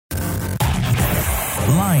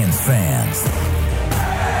Lions fans,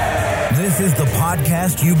 this is the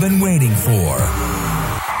podcast you've been waiting for.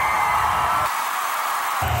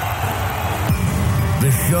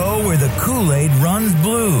 The show where the Kool-Aid runs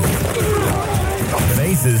blue,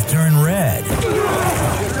 faces turn red,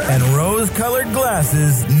 and rose-colored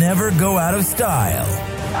glasses never go out of style.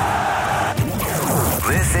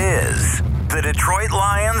 This is the Detroit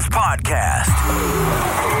Lions Podcast.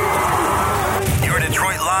 Your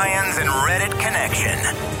Detroit Lions and Reddit connection.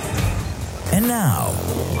 And now,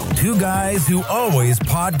 two guys who always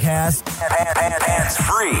podcast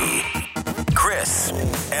hands-free. Chris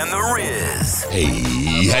and the Riz.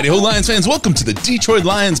 Hey, howdy-ho, Lions fans. Welcome to the Detroit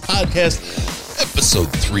Lions Podcast,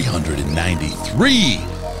 episode 393.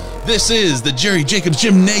 This is the Jerry Jacobs,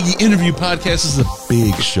 Jim Nagy interview podcast. This is a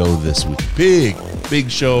big show this week.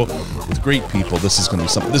 Big show with great people. This is going to be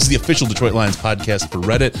something. This is the official Detroit Lions podcast for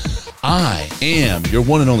Reddit. I am your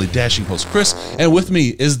one and only dashing host, Chris, and with me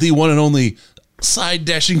is the one and only side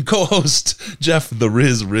dashing co-host, Jeff the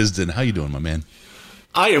Riz Risden. How you doing, my man?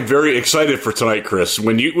 I am very excited for tonight, Chris.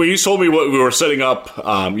 When you told me what we were setting up,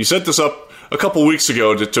 you set this up a couple weeks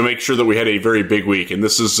ago to make sure that we had a very big week, and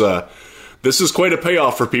this is quite a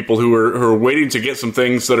payoff for people who are waiting to get some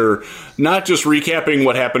things that are not just recapping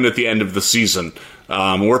what happened at the end of the season.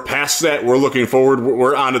 We're past that. We're looking forward.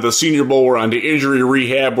 We're on to the Senior Bowl. We're on to injury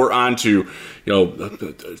rehab. We're on to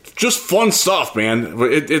just fun stuff, man.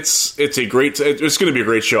 It's going to be a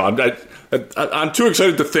great show. I'm too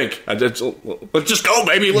excited to think. Let's just go,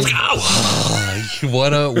 baby. Let's go.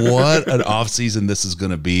 What an off season this is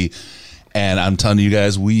going to be. And I'm telling you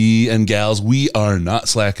guys, we and gals, we are not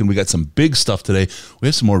slacking. We got some big stuff today. We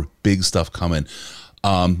have some more big stuff coming.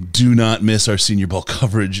 Do not miss our Senior Bowl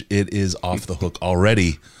coverage. It is off the hook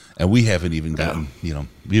already. And we haven't even gotten, we haven't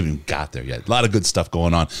even got there yet. A lot of good stuff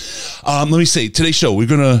going on. Let me say, today's show, we're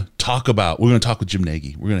going to talk with Jim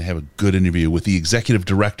Nagy. We're going to have a good interview with the executive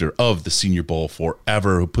director of the Senior Bowl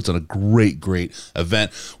Forever, who puts on a great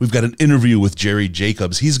event. We've got an interview with Jerry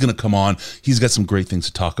Jacobs. He's going to come on. He's got some great things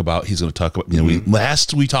to talk about. He's going to talk about,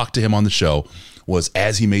 last we talked to him on the show was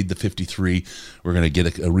as he made the 53. We're going to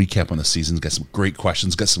get a recap on the season. Got some great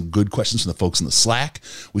questions. Got some good questions from the folks in the Slack.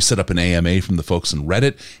 We set up an AMA from the folks in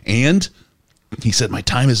Reddit. And he said, my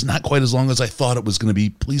time is not quite as long as I thought it was going to be.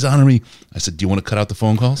 Please honor me. I said, do you want to cut out the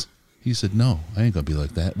phone calls? He said, no, I ain't going to be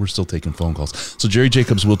like that. We're still taking phone calls. So Jerry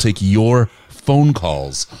Jacobs will take your phone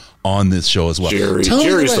calls on this show as well. Jerry's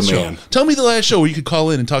the man. Tell me the last show where you could call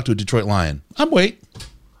in and talk to a Detroit Lion. I'm waiting.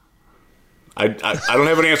 I don't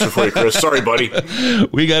have an answer for you, Chris. Sorry, buddy.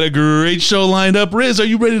 We got a great show lined up. Riz, are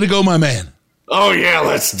you ready to go, my man? Oh, yeah,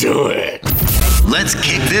 let's do it. Let's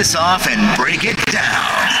kick this off and break it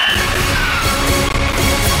down.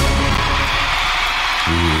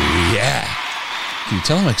 Ooh, yeah. Can you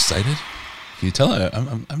tell I'm excited? Can you tell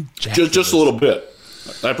I'm jacked? Just a little bit.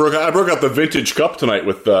 I broke out the vintage cup tonight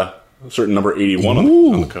with a certain number 81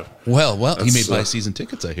 on the cup. Well, he made buy season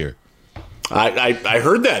tickets, I hear. I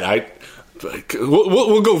heard that.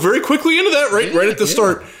 We'll go very quickly into that right at the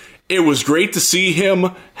start. It was great to see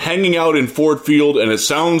him hanging out in Ford Field, and it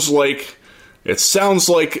sounds like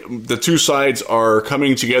the two sides are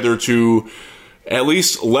coming together to at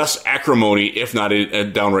least less acrimony, if not a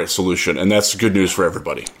downright solution, and that's good news for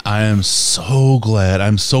everybody. I am so glad.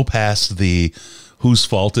 I'm so past the whose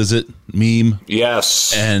fault is it meme.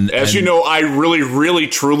 Yes, and you know, I really, really,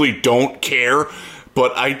 truly don't care.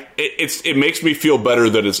 But it makes me feel better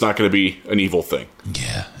that it's not going to be an evil thing.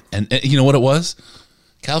 Yeah, and you know what it was?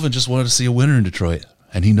 Calvin just wanted to see a winner in Detroit,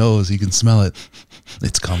 and he knows he can smell it.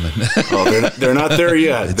 It's coming. Oh, they're not there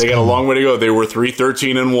yet. They got a long way to go. They were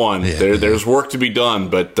 3-13-1. Yeah, there's work to be done,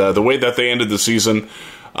 but the way that they ended the season,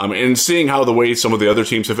 and seeing how the way some of the other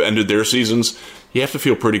teams have ended their seasons, you have to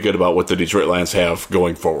feel pretty good about what the Detroit Lions have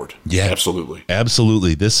going forward. Yeah,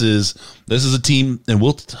 absolutely. This is a team, and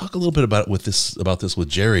we'll talk a little bit about this with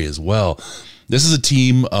Jerry as well. This is a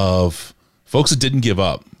team of folks that didn't give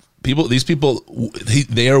up. These people,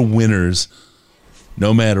 they are winners,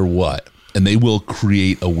 no matter what, and they will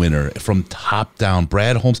create a winner from top down.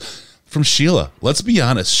 Brad Holmes, from Sheila. Let's be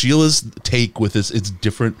honest, Sheila's take with this, it's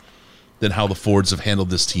different than how the Fords have handled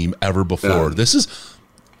this team ever before. Yeah. This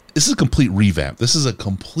is a complete revamp. This is a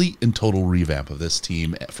complete and total revamp of this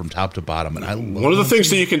team from top to bottom. And one of the things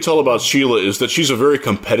that you can tell about Sheila is that she's a very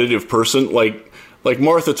competitive person. Like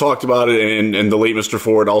Martha talked about it, and the late Mr.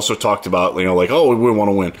 Ford also talked about, we want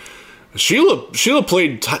to win. Sheila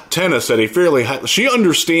played tennis at a fairly high. She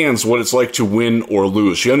understands what it's like to win or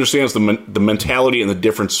lose. She understands the mentality and the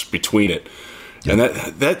difference between it. And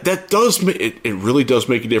that does it really does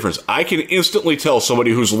make a difference. I can instantly tell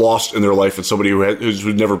somebody who's lost in their life and somebody who's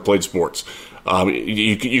never played sports.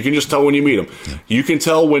 You can just tell when you meet them. Yeah. You can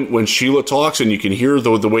tell when Sheila talks, and you can hear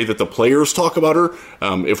the way that the players talk about her.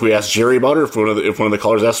 If we ask Jerry about her, if one of the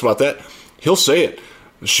callers asks about that, he'll say it.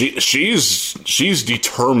 She's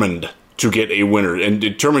determined to get a winner and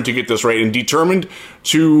determined to get this right and determined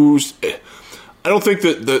to. I don't think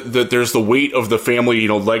that there's the weight of the family,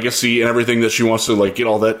 legacy and everything that she wants to get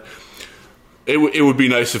all that. It would be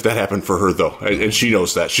nice if that happened for her, though, and she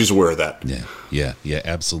knows that. She's aware of that. Yeah,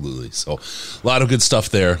 absolutely. So, a lot of good stuff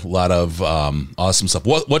there. A lot of awesome stuff.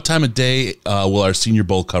 What time of day will our Senior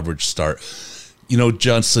Bowl coverage start?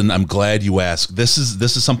 Johnson, I'm glad you asked. This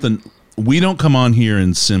is something we don't come on here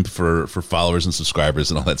and simp for followers and subscribers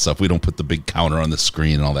and all that stuff. We don't put the big counter on the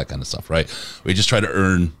screen and all that kind of stuff, right? We just try to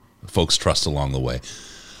earn folks' trust along the way.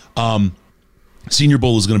 Senior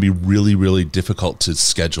Bowl is going to be really, really difficult to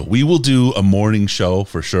schedule. We will do a morning show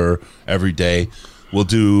for sure every day. We'll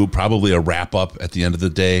do probably a wrap up at the end of the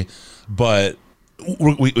day, but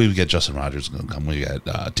we got Justin Rogers going to come. We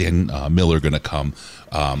got Dan Miller going to come.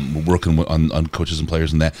 We're working on coaches and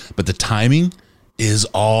players and that. But the timing is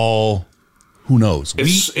all, who knows?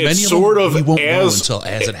 It's sort of we won't know until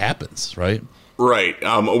as it happens, right? Right.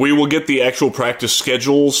 We will get the actual practice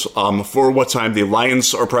schedules for what time the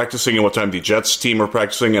Lions are practicing and what time the Jets team are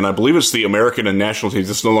practicing. And I believe it's the American and national teams.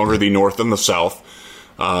 It's no longer the North and the South.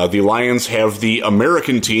 The Lions have the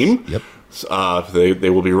American team. Yep. They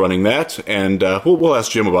will be running that. And we'll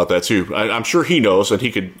ask Jim about that, too. I'm sure he knows, and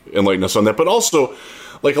he could enlighten us on that. But also,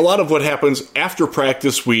 a lot of what happens after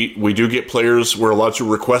practice, we do get players. We're allowed to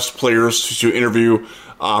request players to interview.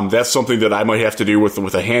 That's something that I might have to do with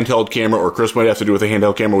a handheld camera, or Chris might have to do with a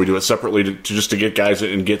handheld camera. We do it separately to get guys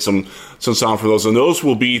and get some sound for those. And those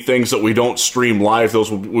will be things that we don't stream live.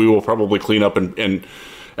 We will probably clean up and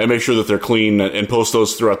make sure that they're clean and post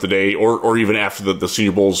those throughout the day, or even after the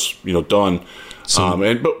Senior Bowl's done. So,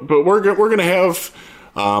 but we're going to have.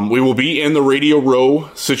 We will be in the Radio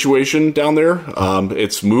Row situation down there.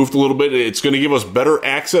 It's moved a little bit. It's going to give us better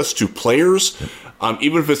access to players.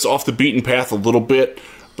 Even if it's off the beaten path a little bit,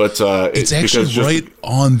 but it's actually right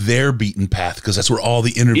on their beaten path, because that's where all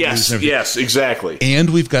the interviews. Yes, exactly.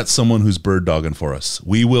 And we've got someone who's bird dogging for us.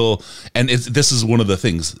 We will, and this is one of the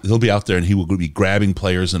things. He'll be out there and he will be grabbing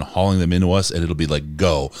players and hauling them into us, and it'll be like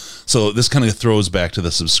go. So this kind of throws back to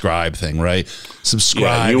the subscribe thing, right?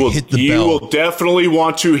 Subscribe, hit the bell. You will definitely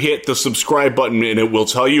want to hit the subscribe button, and it will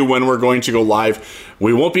tell you when we're going to go live.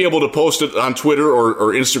 We won't be able to post it on Twitter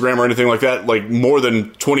or Instagram or anything like that, more than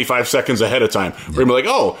 25 seconds ahead of time. Yeah. We're going to be like,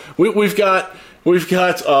 oh, we've got I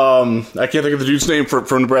can't think of the dude's name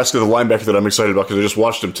from Nebraska, the linebacker that I'm excited about because I just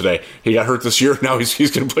watched him today. He got hurt this year. Now he's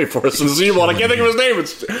going to play for us in the Senior Bowl. I can't think of his name.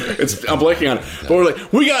 I'm blanking on it. But we're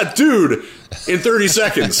like, we got dude in 30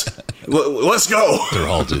 seconds. Let's go. They're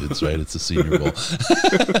all dudes, right? It's a Senior Bowl.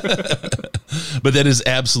 But that is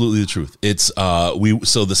absolutely the truth. It's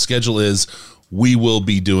so the schedule is we will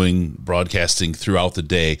be doing broadcasting throughout the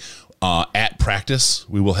day. At practice,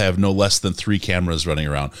 we will have no less than 3 cameras running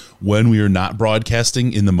around. When we are not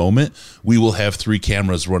broadcasting in the moment, we will have 3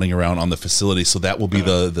 cameras running around on the facility. So that will be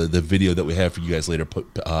the video that we have for you guys later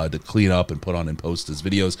to clean up and put on and post as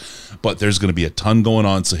videos. But there's going to be a ton going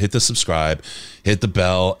on. So hit the subscribe, hit the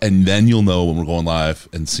bell, and then you'll know when we're going live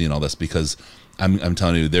and seeing all this, because I'm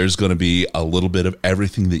telling you, there's going to be a little bit of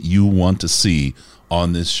everything that you want to see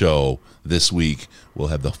on this show this week. We'll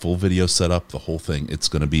have the full video set up, the whole thing. It's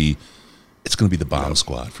going to be the bomb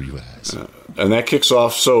squad for you guys. And that kicks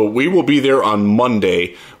off. So we will be there on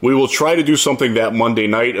Monday. We will try to do something that Monday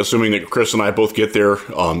night, assuming that Chris and I both get there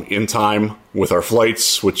in time with our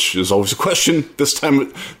flights, which is always a question this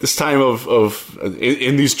time of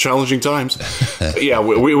in these challenging times. Yeah,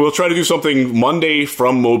 we will try to do something Monday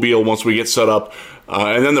from Mobile once we get set up.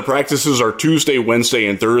 And then the practices are Tuesday, Wednesday,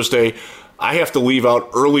 and Thursday. I have to leave out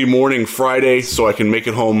early morning Friday so I can make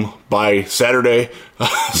it home by Saturday.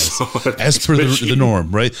 So as per the norm,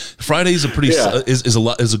 right? Friday is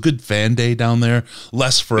is a good fan day down there.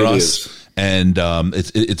 Less for us, and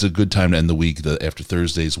it's a good time to end the week after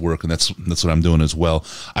Thursday's work, and that's what I'm doing as well.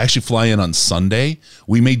 I actually fly in on Sunday.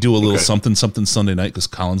 We may do a little something Sunday night because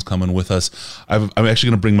Colin's coming with us. I'm actually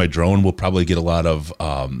going to bring my drone. We'll probably get a lot of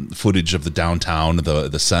footage of the downtown,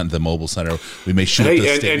 the mobile center. We may shoot at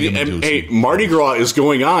the stadium. Mardi Gras is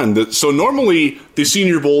going on. So normally the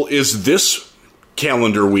Senior Bowl is this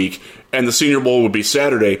calendar week, and the Senior Bowl would be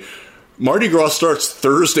Saturday. Mardi Gras starts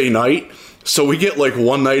Thursday night, So we get like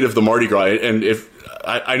one night of the Mardi Gras, and if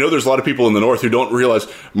I know there's a lot of people in the North who don't realize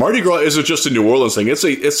Mardi Gras isn't just a New Orleans thing.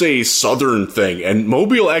 It's a Southern thing, and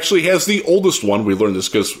Mobile actually has the oldest one. We learned this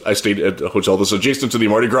because I stayed at a hotel that's adjacent to the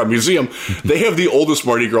Mardi Gras Museum. They have the oldest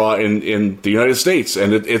Mardi Gras in the United States,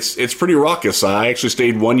 and it's pretty raucous. I actually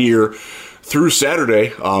stayed 1 year through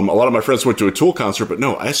Saturday. A lot of my friends went to a Tool concert, but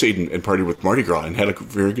no, I stayed and partied with Mardi Gras and had a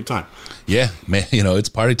very good time. Yeah, man, it's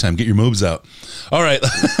party time. Get your moves out. All right.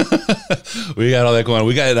 We got all that going on.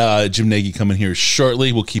 We got Jim Nagy coming here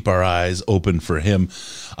shortly. We'll keep our eyes open for him.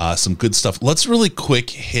 Some good stuff. Let's really quick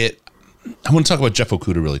hit. I want to talk about Jeff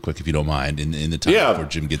Okudah really quick, if you don't mind, in the time before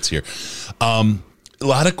Jim gets here. A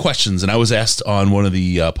lot of questions, and I was asked on one of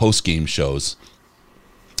the post-game shows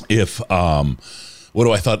if what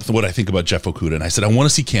I think about Jeff Okudah, and I said I want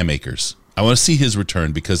to see Cam Akers. I want to see his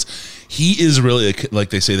return because he is really,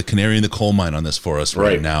 like they say, the canary in the coal mine on this for us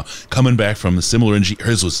right now. Coming back from a similar injury,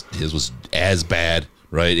 his was as bad,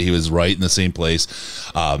 right? He was right in the same place,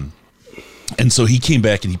 and so he came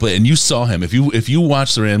back and he played. And you saw him if you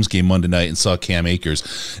watched the Rams game Monday night and saw Cam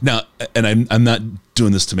Akers. Now, and I'm not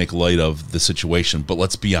doing this to make light of the situation, but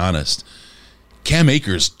let's be honest. Cam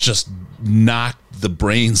Akers just knocked the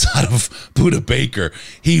brains out of Budda Baker.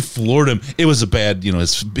 He floored him. It was a bad,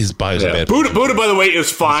 his body was a bad. Budda, by the way,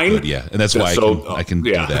 is fine. Good, yeah, and that's why I can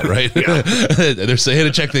do that, right? Yeah. They're saying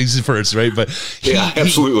to check things first, right? But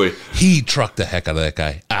absolutely. He trucked the heck out of that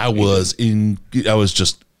guy. I was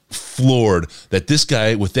just floored that this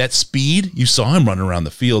guy with that speed, you saw him running around the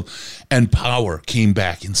field, and power came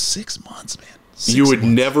back in 6 months, man. You would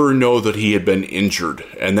never know that he had been injured,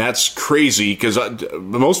 and that's crazy because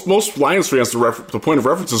most Lions fans, the point of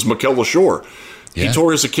reference is Mikel LaShore. Yeah. He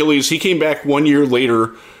tore his Achilles. He came back 1 year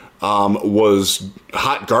later, was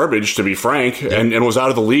hot garbage, to be frank, and was out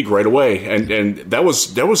of the league right away. And that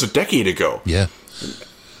was a decade ago. Yeah.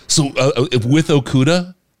 So with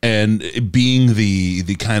Okudah and being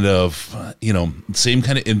the kind of same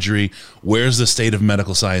kind of injury, where's the state of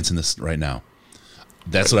medical science in this right now?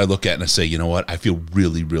 That's what I look at and I say, you know what? I feel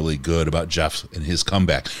really, really good about Jeff and his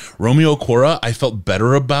comeback. Romeo Okwara, I felt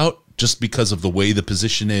better about just because of the way the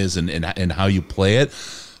position is and how you play it.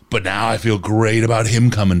 But now I feel great about him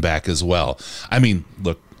coming back as well. I mean,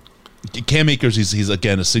 look, Cam Akers, he's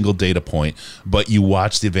again a single data point, but you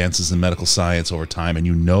watch the advances in medical science over time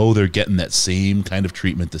and they're getting that same kind of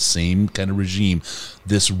treatment, the same kind of regime.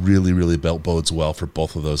 This really, really bodes well for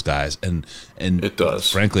both of those guys. And it does.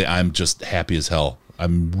 Frankly, I'm just happy as hell.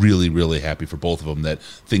 I'm really, really happy for both of them that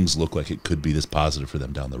things look like it could be this positive for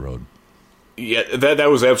them down the road. Yeah, that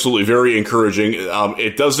was absolutely very encouraging.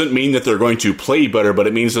 It doesn't mean that they're going to play better, but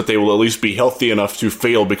it means that they will at least be healthy enough to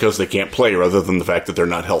fail because they can't play, rather than the fact that they're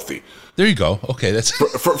not healthy. There you go. Okay, that's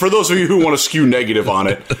for those of you who want to skew negative on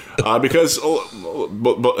it, because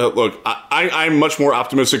look, I'm much more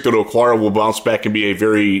optimistic that Okwara will bounce back and be a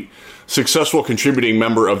very successful contributing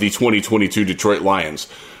member of the 2022 Detroit Lions.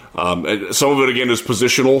 Some of it, again, is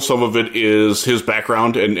positional. Some of it is his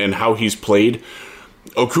background and how he's played.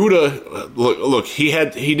 Okudah, look, he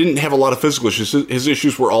didn't have a lot of physical issues. His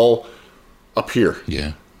issues were all up here.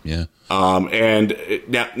 Yeah. And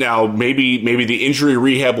now maybe the injury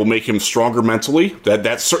rehab will make him stronger mentally.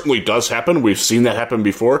 That certainly does happen. We've seen that happen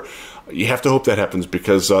before. You have to hope that happens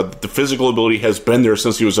because the physical ability has been there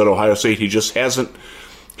since he was at Ohio State. He just hasn't.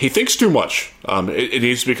 He thinks too much. It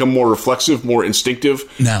needs to become more reflexive, more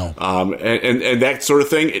instinctive now, and that sort of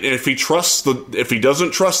thing. And if he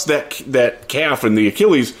doesn't trust that calf and the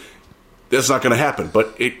Achilles, that's not going to happen.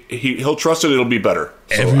 But he'll trust it; it'll be better.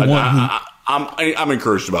 So I'm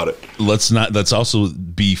encouraged about it. Let's also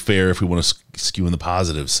be fair if we want to skew in the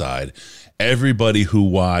positive side. Everybody who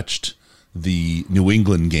watched the New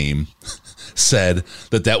England game said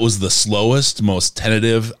that was the slowest, most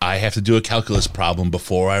tentative, I have to do a calculus problem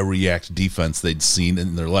before I react defense they'd seen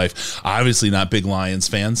in their life. Obviously not big Lions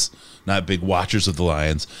fans, not big watchers of the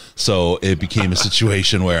Lions, so it became a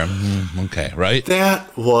situation where, okay, right?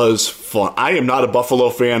 That was fun. I am not a Buffalo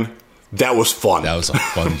fan. That was fun. That was a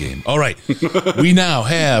fun game. All right. We now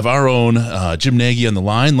have our own Jim Nagy on the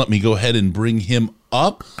line. Let me go ahead and bring him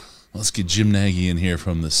up. Let's get Jim Nagy in here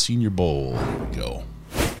from the Senior Bowl. Here we go.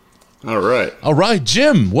 All right,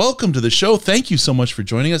 Jim, welcome to the show. Thank you so much for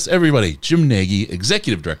joining us. Everybody, Jim Nagy,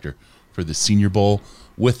 Executive Director for the Senior Bowl,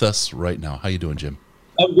 with us right now. How you doing, Jim?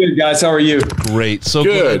 I'm good, guys. How are you? Great. So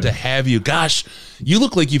good to have you. Gosh, you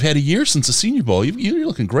look like you've had a year since the Senior Bowl. You're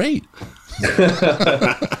looking great.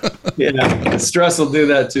 Yeah, stress will do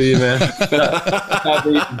that to you, man.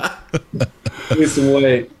 Lose some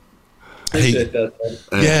weight. Appreciate that.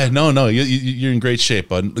 Yeah, no, you're in great shape,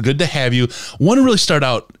 bud. Good to have you. Want to really start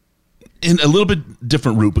out in a little bit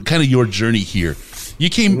different route, but kind of your journey here. You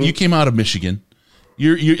came out of Michigan.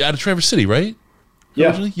 You're out of Traverse City, right? Yeah.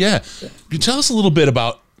 Originally? Yeah. Can you tell us a little bit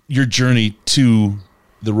about your journey to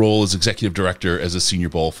the role as executive director as a Senior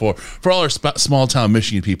Bowl for all our small town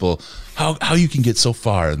Michigan people, how you can get so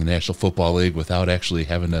far in the National Football League without actually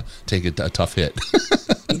having to take a tough hit?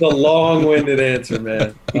 It's a long-winded answer,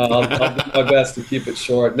 man. I'll do my best to keep it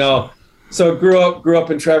short. No, so grew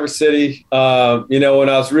up in Traverse City. When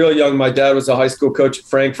I was real young, my dad was a high school coach at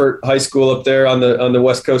Frankfort High School up there on the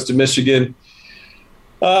west coast of Michigan.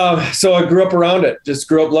 So I grew up around it. Just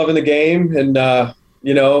grew up loving the game, and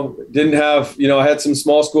didn't have I had some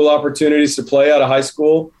small school opportunities to play out of high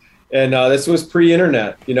school, and this was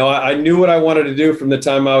pre-internet. I knew what I wanted to do from the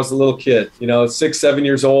time I was a little kid. 6, 7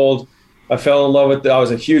 years old. I fell in love with I was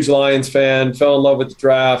a huge Lions fan, fell in love with the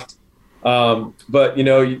draft. But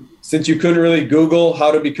since you couldn't really Google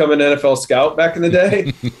how to become an NFL scout back in the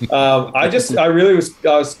day, I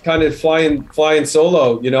was kind of flying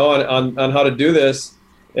solo, on how to do this.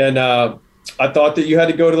 And I thought that you had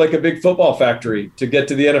to go to like a big football factory to get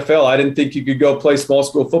to the NFL. I didn't think you could go play small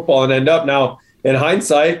school football and end up. Now, in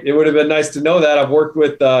hindsight, it would have been nice to know that. I've worked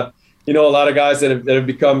with a lot of guys that have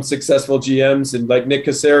become successful GMs, and like Nick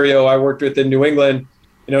Caserio, I worked with in New England.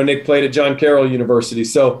 Nick played at John Carroll University.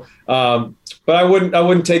 So, but I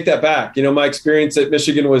wouldn't take that back. My experience at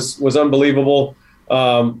Michigan was unbelievable.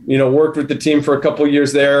 Worked with the team for a couple of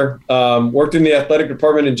years there. Worked in the athletic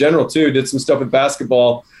department in general too. Did some stuff with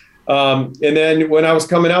basketball. And then when I was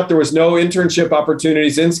coming out, there was no internship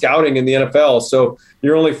opportunities in scouting in the NFL. So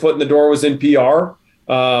your only foot in the door was in PR.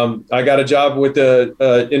 I got a job with the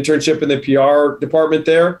internship in the PR department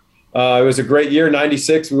there. It was a great year,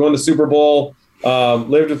 96. We won the Super Bowl,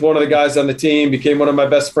 lived with one of the guys on the team, became one of my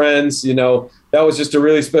best friends. That was just a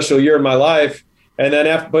really special year in my life. And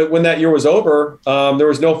then but when that year was over, there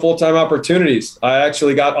was no full-time opportunities. I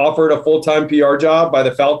actually got offered a full-time PR job by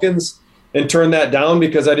the Falcons and turned that down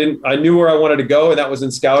because I knew where I wanted to go, and that was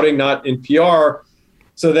in scouting, not in PR.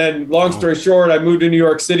 So then, long story short, I moved to New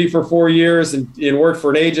York City for 4 years and worked for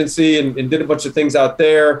an agency and did a bunch of things out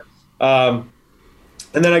there. And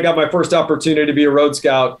then I got my first opportunity to be a road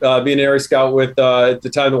scout, be an area scout with, at the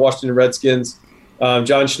time, the Washington Redskins.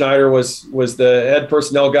 John Schneider was the head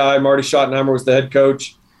personnel guy. Marty Schottenheimer was the head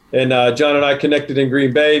coach. And John and I connected in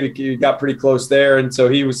Green Bay. We got pretty close there. And so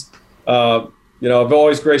he was, I'm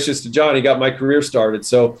always gracious to John. He got my career started.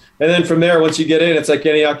 So, and then from there, once you get in, it's like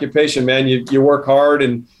any occupation, man. You work hard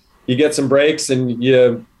and you get some breaks, and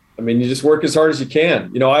you just work as hard as you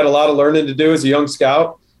can. I had a lot of learning to do as a young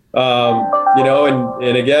scout.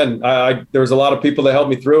 And again, there was a lot of people that helped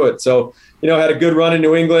me through it. So, had a good run in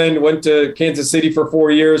New England, went to Kansas City for 4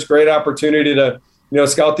 years, great opportunity to,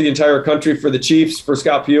 scout the entire country for the Chiefs, for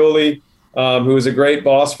Scott Pioli, who was a great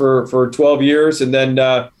boss for 12 years. And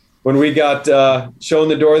then when we got shown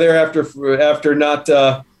the door there after not,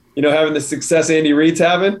 having the success Andy Reid's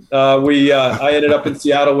having, I ended up in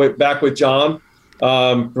Seattle back with John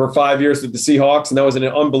for 5 years with the Seahawks. And that was an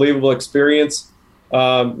unbelievable experience.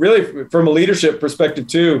 Really from a leadership perspective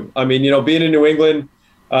too. Being in New England,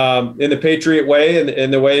 in the Patriot way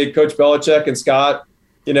and the way Coach Belichick and Scott,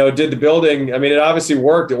 did the building. It obviously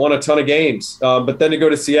worked. It won a ton of games. But then to go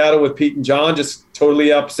to Seattle with Pete and John, just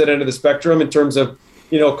totally opposite end of the spectrum in terms of,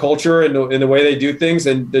 culture and the way they do things,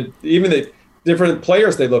 and even the different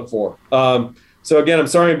players they look for. So again, I'm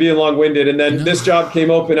sorry I'm being long-winded. And then this job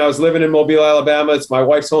came open. I was living in Mobile, Alabama. It's my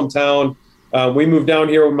wife's hometown. We moved down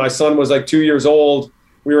here when my son was like 2 years old.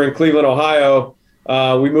 We were in Cleveland, Ohio.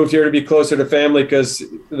 We moved here to be closer to family because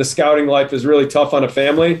the scouting life is really tough on a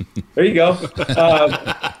family. There you go.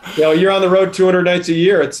 You're on the road 200 nights a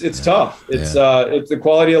year. It's tough. It's the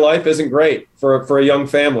quality of life isn't great for a young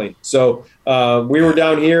family. So we were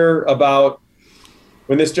down here about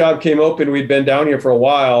when this job came open. We'd been down here for a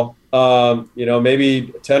while,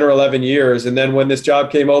 maybe 10 or 11 years. And then when this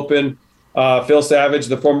job came open, Phil Savage,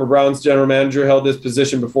 the former Browns general manager, held this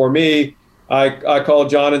position before me. I called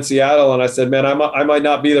John in Seattle and I said, man, I might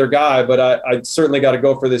not be their guy, but I certainly got to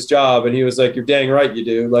go for this job. And he was like, you're dang right you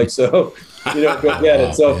do. So, go get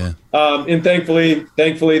it. So, and thankfully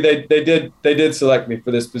they did select me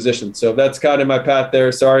for this position. So that's kind of my path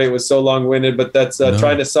there. Sorry, it was so long winded, but that's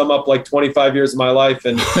trying to sum up like 25 years of my life.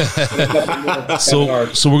 And so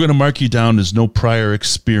we're going to mark you down as no prior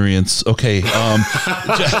experience. Okay.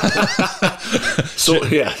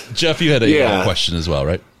 Jeff, you had a question as well,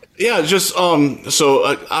 right? Yeah, just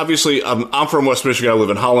obviously I'm from West Michigan. I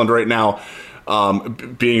live in Holland right now.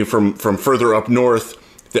 Being from further up north,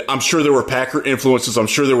 I'm sure there were Packer influences. I'm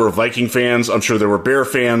sure there were Viking fans. I'm sure there were Bear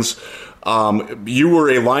fans. You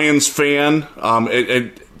were a Lions fan.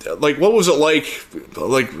 like, what was it like?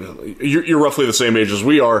 Like, you're roughly the same age as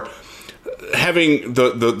we are. Having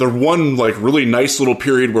the one like really nice little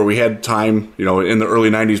period where we had time, in the early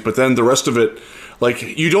 90s, but then the rest of it, like,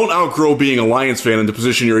 you don't outgrow being a Lions fan in the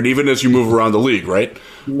position you're in, even as you move around the league, right?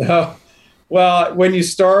 No. Well, when you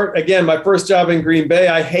start, again, my first job in Green Bay,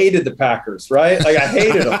 I hated the Packers, right? Like, I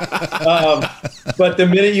hated them. But the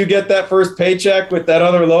minute you get that first paycheck with that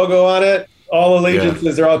other logo on it, all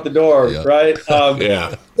allegiances are out the door, right?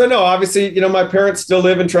 Yeah. So, no, obviously, my parents still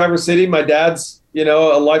live in Traverse City. My dad's,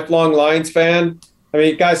 a lifelong Lions fan. I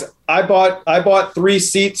mean, guys, I bought 3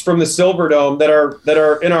 seats from the Silverdome that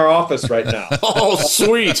are in our office right now. Oh,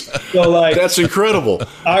 sweet! So, like, that's incredible.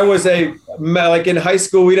 I was like in high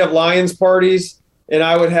school, we'd have Lions parties, and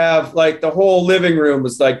I would have like the whole living room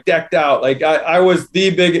was like decked out. Like I was the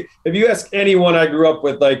big. If you ask anyone I grew up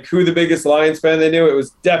with, like who the biggest Lions fan they knew, it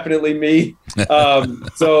was definitely me.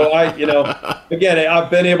 So again, I've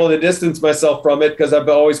been able to distance myself from it because I've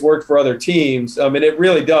always worked for other teams. I mean, it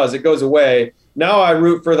really does. It goes away. Now I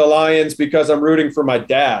root for the Lions because I'm rooting for my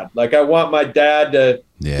dad. Like, I want my dad to,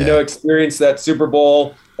 experience that Super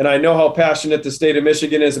Bowl. And I know how passionate the state of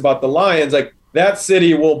Michigan is about the Lions. Like, that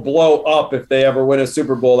city will blow up if they ever win a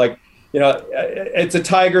Super Bowl. Like, it's a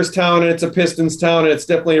Tigers town and it's a Pistons town and it's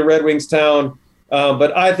definitely a Red Wings town.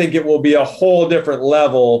 But I think it will be a whole different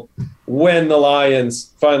level when the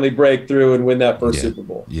Lions finally break through and win that first Super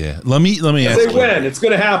Bowl. Yeah. Let me ask you. They win. It's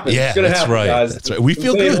going to happen. Yeah, it's going to happen, right. guys. That's right. We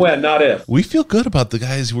feel good. Win, not if. We feel good about the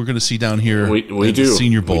guys we're going to see down here we at do. the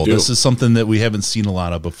Senior Bowl. We do. This is something that we haven't seen a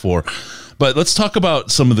lot of before. But let's talk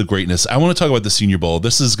about some of the greatness. I want to talk about the Senior Bowl.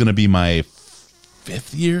 This is going to be my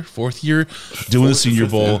fourth year doing the Senior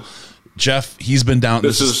Bowl. Yeah. Jeff, he's been down.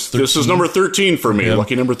 This is number 13 for me. Yeah.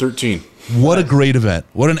 Lucky number 13. What a great event.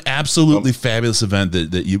 What an absolutely fabulous event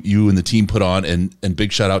that you and the team put on. And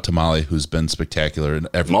big shout out to Molly, who's been spectacular.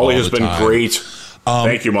 And Molly has been great.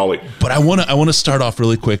 Thank you, Molly. But I want to start off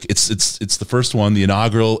really quick. It's the first one, the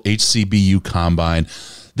inaugural HCBU Combine.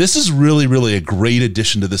 This is really, really a great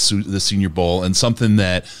addition to the Senior Bowl, and something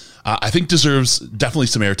that I think deserves definitely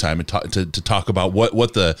some airtime and to talk about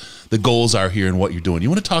what the goals are here and what you're doing. You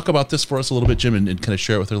want to talk about this for us a little bit, Jim, and kind of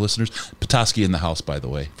share it with our listeners? Petoskey in the house, by the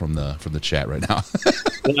way, from the chat right now.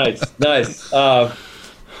 Nice.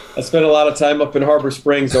 I spent a lot of time up in Harbor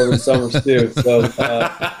Springs over the summers too, so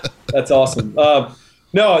that's awesome.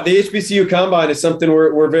 No, the HBCU Combine is something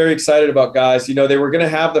we're very excited about, guys. They were going to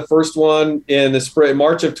have the first one in the spring,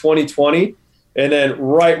 March of 2020. And then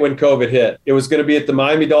right when COVID hit, it was going to be at the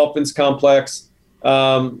Miami Dolphins complex.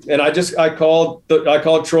 And I called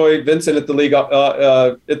Troy Vincent at the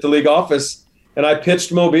league office, and I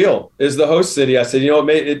pitched Mobile as the host city. I said,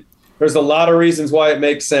 there's a lot of reasons why it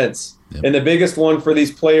makes sense. Yep. And the biggest one for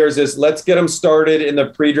these players is let's get them started in the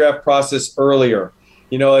pre-draft process earlier.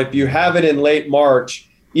 If you have it in late March,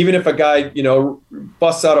 even if a guy,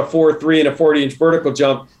 busts out a 4.3 and a 40-inch vertical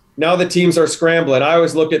jump, now the teams are scrambling. I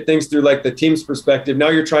always look at things through like the team's perspective. Now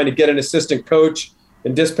you're trying to get an assistant coach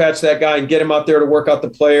and dispatch that guy and get him out there to work out the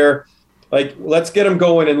player. Like, let's get him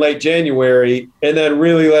going in late January and then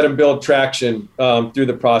really let him build traction through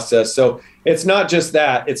the process. So it's not just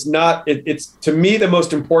that. It's to me, the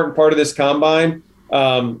most important part of this combine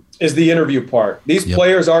is the interview part. These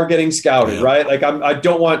players are getting scouted, right? Like,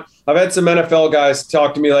 I've had some NFL guys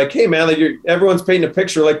talk to me like, hey man, like everyone's painting a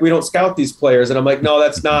picture like we don't scout these players. And I'm like, no,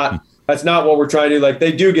 that's not what we're trying to do. Like,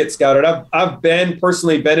 they do get scouted. I've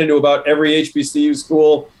personally been into about every HBCU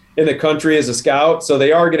school in the country as a scout. So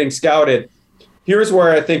they are getting scouted. Here's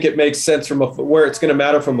where I think it makes sense where it's going to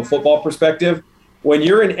matter from a football perspective. When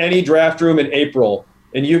you're in any draft room in April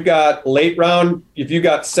and you've got late round, if you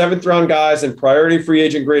got 7th round guys and priority free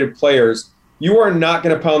agent graded players, you are not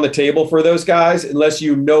going to pound the table for those guys unless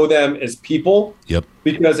you know them as people. Yep.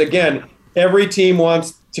 Because again, every team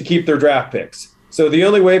wants to keep their draft picks. So the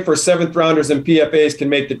only way for 7th rounders and PFAs can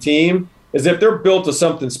make the team is if they're built to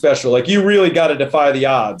something special. Like, you really got to defy the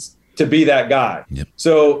odds to be that guy. Yep.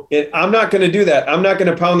 So I'm not going to do that. I'm not going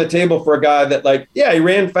to pound the table for a guy that, like, yeah, he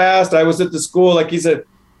ran fast. I was at the school. Like, he's a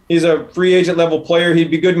free agent level player.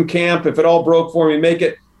 He'd be good in camp. If it all broke for him, he'd make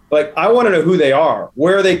it. Like, I want to know who they are,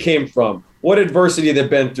 where they came from, what adversity they've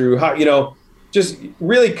been through, how, just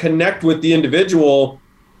really connect with the individual.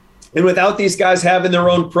 And without these guys having their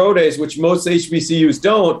own pro days, which most HBCUs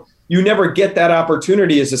don't, you never get that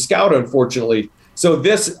opportunity as a scout, unfortunately. So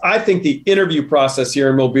I think the interview process here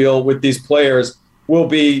in Mobile with these players will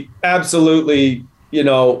be absolutely,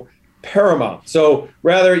 paramount. So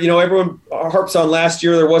rather, everyone harps on last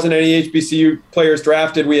year, there wasn't any HBCU players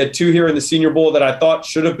drafted. We had 2 here in the Senior Bowl that I thought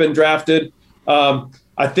should have been drafted.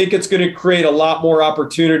 I think it's going to create a lot more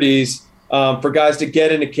opportunities for guys to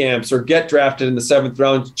get into camps or get drafted in the 7th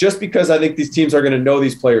round, just because I think these teams are going to know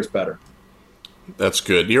these players better. That's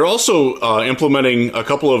good. You're also implementing a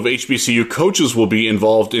couple of HBCU coaches will be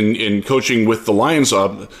involved in coaching with the Lions.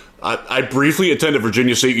 I briefly attended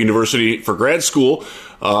Virginia State University for grad school.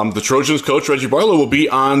 The Trojans coach, Reggie Barlow, will be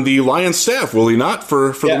on the Lions staff, will he not,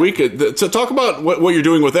 for the week? To talk about what you're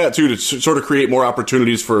doing with that, too, to sort of create more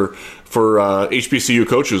opportunities for HBCU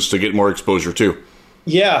coaches to get more exposure, too.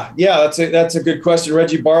 Yeah, that's a good question.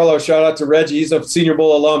 Reggie Barlow, shout out to Reggie. He's a Senior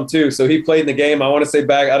Bowl alum too, so he played in the game. I want to say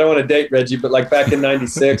back, I don't want to date Reggie, but like back in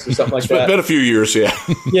 '96 or something like that. It's been a few years, yeah.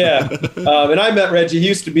 Yeah, and I met Reggie. He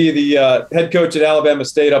used to be the head coach at Alabama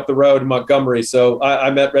State up the road in Montgomery, so I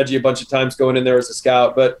met Reggie a bunch of times going in there as a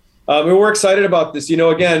scout. But we're excited about this.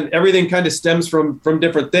 Again, everything kind of stems from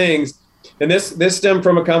different things, and this stemmed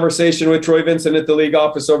from a conversation with Troy Vincent at the league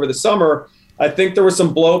office over the summer. I think there was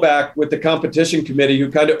some blowback with the competition committee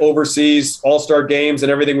who kind of oversees all-star games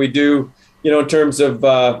and everything we do, in terms of,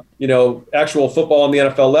 actual football on the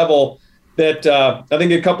NFL level, that I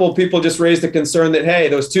think a couple of people just raised the concern that, hey,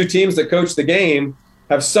 those two teams that coach the game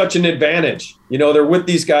have such an advantage. They're with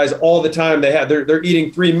these guys all the time. They're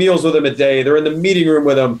eating 3 meals with them a day. They're in the meeting room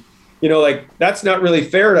with them. That's not really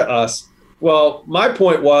fair to us. Well, my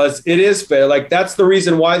point was it is fair. That's the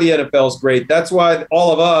reason why the NFL is great. That's why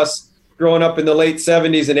all of us, growing up in the late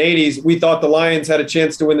 70s and 80s, we thought the Lions had a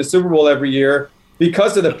chance to win the Super Bowl every year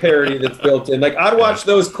because of the parity that's built in. I'd watch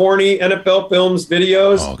those corny NFL films,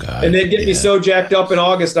 videos, and they'd get me so jacked up in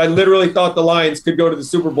August. I literally thought the Lions could go to the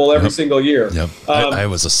Super Bowl every single year. Yep. I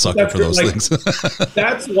was a sucker for those things.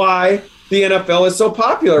 That's why the NFL is so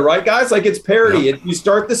popular, right, guys? It's parity. Yep. You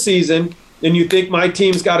start the season and you think my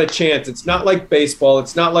team's got a chance. It's not like baseball.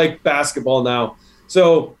 It's not like basketball now.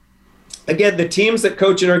 So, again, the teams that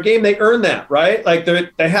coach in our game, they earn that, right?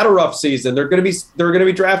 They had a rough season. They're going to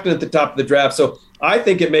be drafted at the top of the draft. So I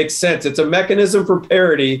think it makes sense. It's a mechanism for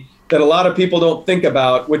parity that a lot of people don't think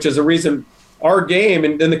about, which is a reason our game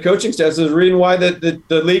and the coaching staff is the reason why the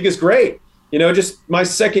league is great. Just my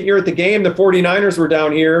second year at the game, the 49ers were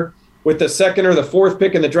down here with the 2nd or the 4th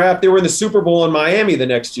pick in the draft. They were in the Super Bowl in Miami the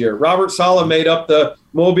next year. Robert Saleh made up the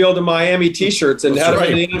Mobile to Miami T-shirts and had them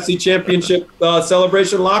in the NFC Championship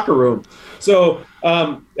celebration locker room. So,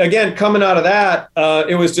 again, coming out of that,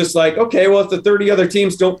 it was just like, okay, well, if the 30 other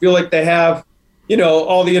teams don't feel like they have,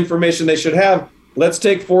 all the information they should have, let's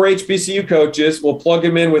take 4 HBCU coaches. We'll plug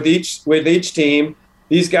them in with each team.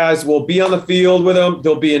 These guys will be on the field with them.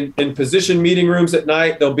 They'll be in position meeting rooms at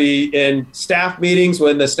night. They'll be in staff meetings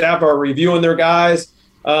when the staff are reviewing their guys.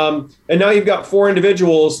 And now you've got 4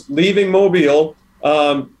 individuals leaving Mobile,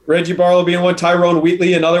 Reggie Barlow being one, Tyrone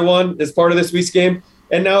Wheatley, another one, as part of this week's game.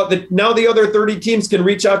 And now the other 30 teams can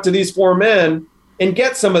reach out to these 4 men and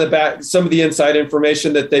get some of the inside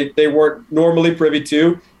information that they weren't normally privy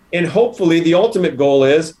to. And hopefully the ultimate goal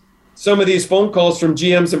is some of these phone calls from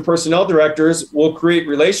GMs and personnel directors will create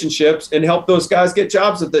relationships and help those guys get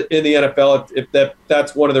jobs in the NFL if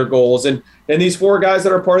that's one of their goals. And these 4 guys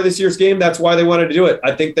that are part of this year's game, that's why they wanted to do it.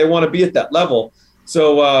 I think they want to be at that level.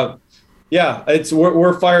 So,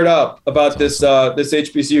 we're fired up about this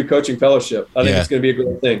HBCU coaching fellowship. I think it's going to be a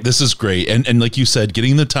great thing. This is great. And like you said,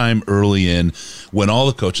 getting the time early in when all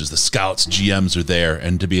the coaches, the scouts, GMs are there,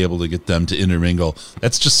 and to be able to get them to intermingle,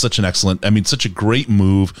 that's just such a great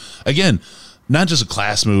move. Again, not just a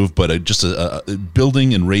class move, but just a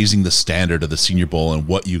building and raising the standard of the Senior Bowl and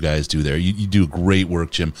what you guys do there. You do great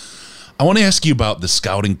work, Jim. I want to ask you about the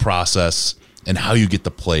scouting process and how you get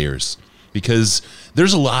the players, because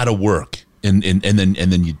there's a lot of work, and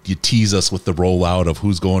then you tease us with the rollout of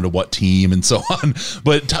who's going to what team and so on.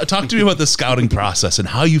 But talk to me about the scouting process and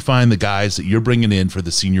how you find the guys that you're bringing in for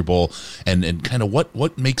the Senior Bowl, and kind of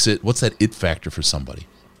what makes it, what's that it factor for somebody?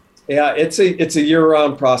 Yeah, it's a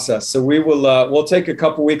year-round process. So we'll take a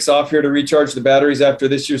couple weeks off here to recharge the batteries after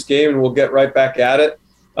this year's game, and we'll get right back at it.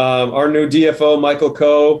 Our new DFO, Michael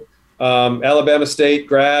Coe, Alabama State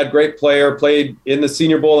grad, great player, played in the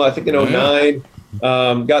Senior Bowl, I think in 2009.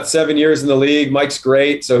 Got 7 years in the league. Mike's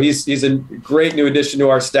great. So he's a great new addition to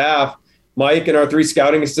our staff. Mike and our 3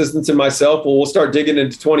 scouting assistants and myself, we'll start digging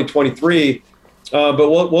into 2023. But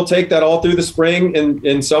we'll take that all through the spring and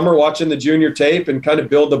in summer, watching the junior tape and kind of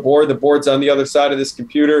build the board. The board's on the other side of this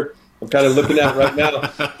computer I'm kind of looking at right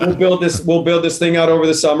now. We'll build this thing out over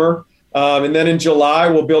the summer. And then in July,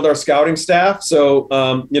 we'll build our scouting staff. So,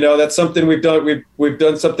 that's something we've done. We've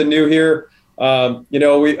done something new here.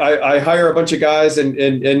 I hire a bunch of guys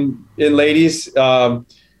and ladies.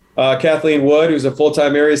 Kathleen Wood, who's a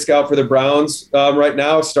full-time area scout for the Browns right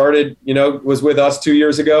now, was with us 2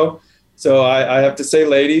 years ago. So I have to say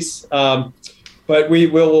ladies. but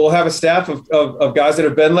we'll have a staff of guys that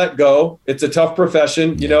have been let go. It's a tough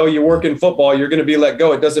profession. You know, you work in football, you're going to be let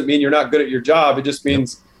go. It doesn't mean you're not good at your job. It just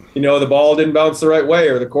means, you know, the ball didn't bounce the right way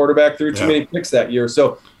or the quarterback threw too many picks that year.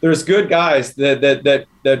 So there's good guys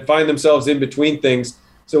that find themselves in between things.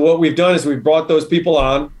 So what we've done is we've brought those people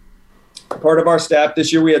on. Part of our staff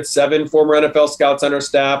this year, we had 7 former NFL scouts on our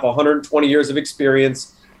staff, 120 years of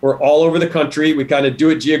experience. We're all over the country. We kind of do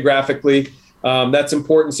it geographically. That's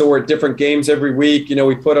important. So we're at different games every week. You know,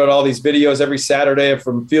 we put out all these videos every Saturday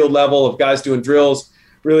from field level of guys doing drills,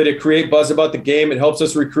 really to create buzz about the game. It helps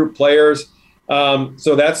us recruit players.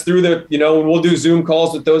 So that's through we'll do Zoom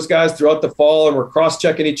calls with those guys throughout the fall, and we're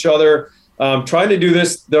cross-checking each other, trying to do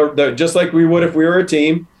this just like we would if we were a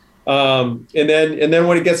team. And then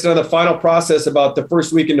when it gets to the final process about the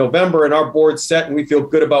first week in November and our board's set and we feel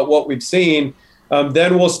good about what we've seen,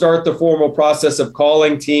 then we'll start the formal process of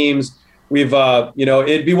calling teams. We've,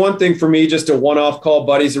 it'd be one thing for me just to one-off call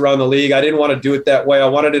buddies around the league. I didn't want to do it that way. I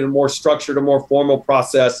wanted it a more structured, a more formal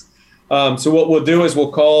process. So what we'll do is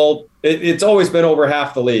we'll call, it's always been over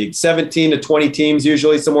half the league, 17 to 20 teams,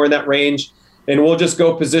 usually somewhere in that range. And we'll just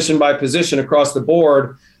go position by position across the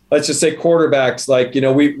board. Let's just say quarterbacks, like, you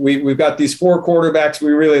know, we've got these 4 quarterbacks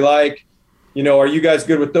we really like. You know, are you guys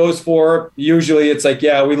good with those 4? Usually it's like,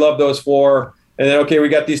 yeah, we love those 4. And then, okay, we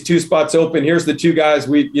got these 2 spots open. Here's the 2 guys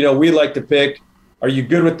we like to pick. Are you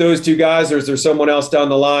good with those 2 guys, or is there someone else down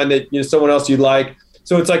the line that, you know, someone else you'd like?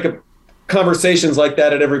 So it's like conversations like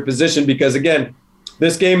that at every position, because again,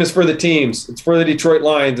 this game is for the teams. It's for the Detroit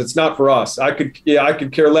Lions. It's not for us. I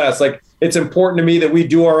could care less. Like, it's important to me that we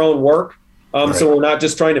do our own work. Right. So we're not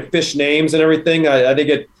just trying to fish names and everything. I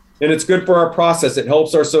think it's good for our process. It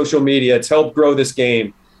helps our social media. It's helped grow this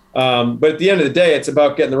game. But at the end of the day, it's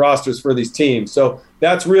about getting the rosters for these teams. So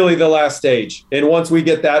that's really the last stage. And once we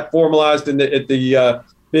get that formalized at the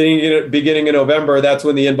beginning of November, that's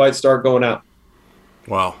when the invites start going out.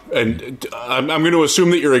 Wow. And I'm going to assume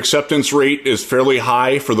that your acceptance rate is fairly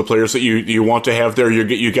high for the players that you want to have there.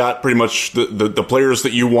 You got pretty much the players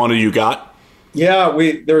that you wanted, you got? Yeah,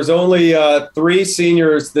 there's only 3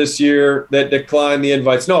 seniors this year that declined the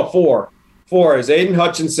invites. No, 4. 4 is Aiden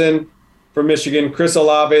Hutchinson from Michigan, Chris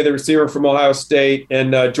Olave, the receiver from Ohio State,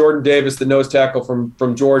 and Jordan Davis, the nose tackle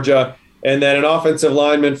from Georgia, and then an offensive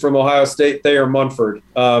lineman from Ohio State, Thayer Munford.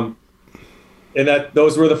 And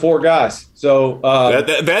those were the 4 guys. So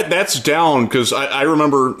that's down, because I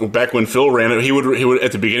remember back when Phil ran it, he would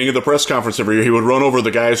at the beginning of the press conference every year, he would run over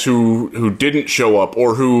the guys who didn't show up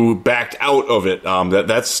or who backed out of it.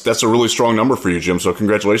 That's a really strong number for you, Jim. So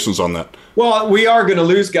congratulations on that. Well, we are going to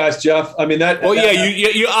lose guys, Jeff. I mean that. Well,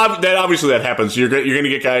 that obviously that happens. You're going to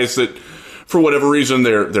get guys that, for whatever reason,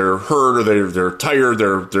 they're hurt or they're tired.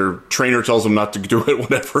 Their trainer tells them not to do it.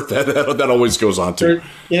 Whatever that always goes on too.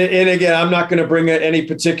 And again, I'm not going to bring any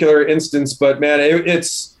particular instance, but man,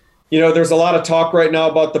 it's, you know, there's a lot of talk right now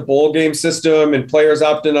about the bowl game system and players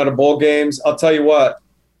opting out of bowl games. I'll tell you what,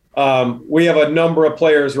 we have a number of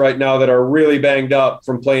players right now that are really banged up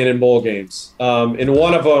from playing in bowl games. And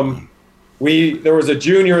one of them, there was a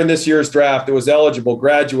junior in this year's draft that was eligible,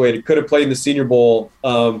 graduated, could have played in the Senior Bowl.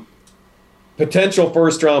 Potential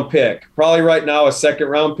first-round pick, probably right now a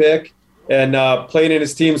second-round pick, and playing in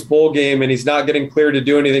his team's bowl game, and he's not getting cleared to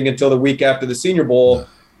do anything until the week after the Senior Bowl.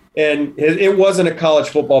 And it wasn't a college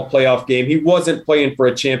football playoff game. He wasn't playing for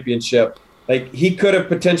a championship. Like, he could have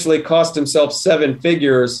potentially cost himself 7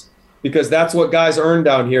 figures, because that's what guys earn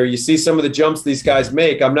down here. You see some of the jumps these guys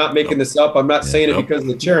make. I'm not making this up. I'm not saying it because of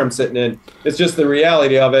the chair I'm sitting in. It's just the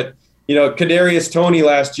reality of it. You know, Kadarius Toney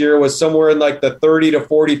last year was somewhere in like the 30 to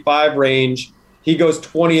 45 range. He goes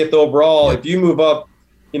 20th overall. If you move up,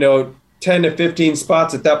 10 to 15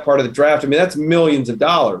 spots at that part of the draft, I mean, that's millions of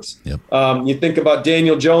dollars. You think about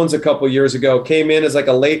Daniel Jones a couple of years ago, came in as like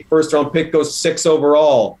a late first-round pick, goes 6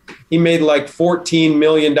 overall. He made like $14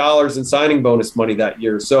 million in signing bonus money that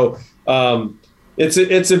year. So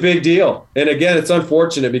it's a big deal. And again, it's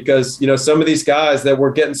unfortunate because, some of these guys that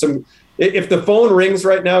we're getting some – if the phone rings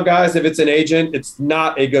right now, guys, if it's an agent, it's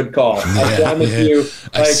not a good call. I promise you.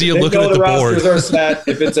 I see you looking at the board. Rosters are set.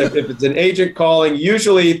 If it's an agent calling,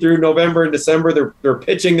 usually through November and December, they're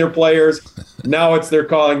pitching their players. Now they're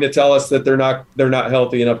calling to tell us that they're not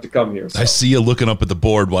healthy enough to come here. So. I see you looking up at the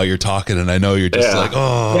board while you're talking, and I know you're just like,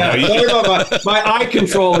 oh. Yeah, sorry about my eye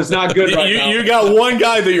control is not good right now. You got one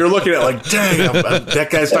guy that you're looking at like, dang, that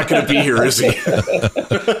guy's not going to be here, is he?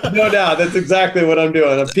 No doubt. That's exactly what I'm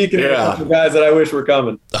doing. I'm peeking at the guys that I wish were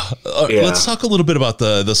coming. Let's talk a little bit about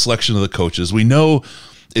the selection of the coaches. We know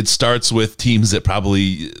it starts with teams that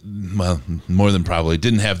probably, well, more than probably,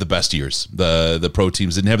 didn't have the best years. The pro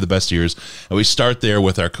teams didn't have the best years, and we start there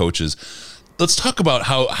with our coaches. let's talk about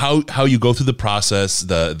how you go through the process,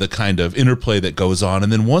 the kind of interplay that goes on,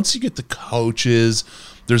 and then once you get the coaches,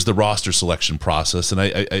 there's the roster selection process, and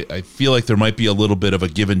I feel like there might be a little bit of a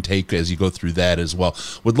give and take as you go through that as well.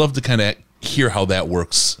 Would love to kind of hear how that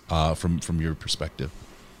works from your perspective.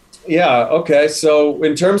 Yeah. Okay. So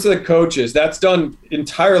in terms of the coaches, that's done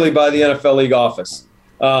entirely by the NFL league office,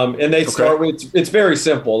 and they start with it's very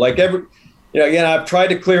simple. Like again, I've tried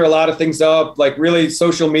to clear a lot of things up, like really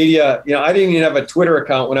social media. I didn't even have a Twitter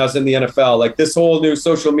account when I was in the NFL. Like this whole new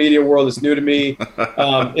social media world is new to me.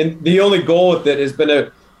 And the only goal with it has been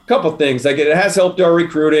a couple things. Like it has helped our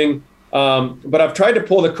recruiting, but I've tried to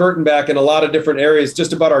pull the curtain back in a lot of different areas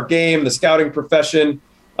just about our game, the scouting profession.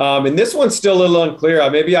 And this one's still a little unclear.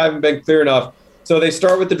 Maybe I haven't been clear enough. So they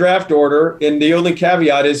start with the draft order, and the only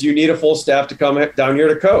caveat is you need a full staff to come down here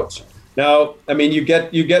to coach. Now, I mean, you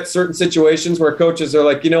get certain situations where coaches are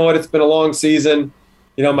like, you know what, it's been a long season.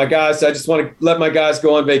 My guys, I just want to let my guys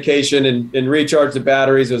go on vacation and recharge the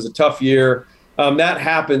batteries. It was a tough year. That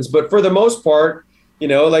happens. But for the most part,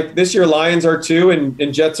 like this year, Lions are 2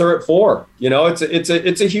 and Jets are at 4.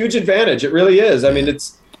 It's a huge advantage. It really is. I mean,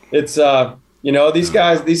 it's these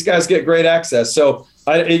guys get great access. So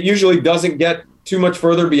it usually doesn't get too much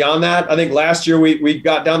further beyond that. I think last year we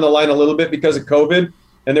got down the line a little bit because of COVID.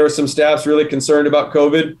 And there were some staffs really concerned about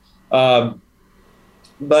COVID.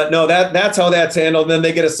 But no, that's how that's handled. Then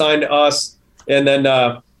they get assigned to us. And then,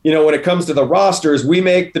 when it comes to the rosters, we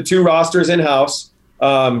make the 2 rosters in-house.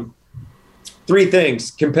 3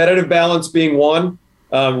 things, competitive balance being one.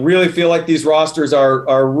 Really feel like these rosters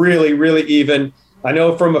are really, really even. I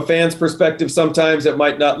know from a fan's perspective, sometimes it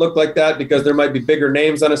might not look like that because there might be bigger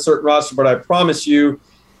names on a certain roster. But I promise you,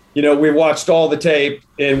 we've watched all the tape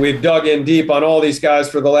and we've dug in deep on all these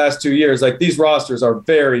guys for the last 2 years. Like these rosters are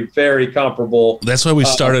very, very comparable. That's why we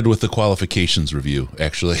started with the qualifications review,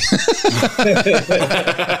 actually.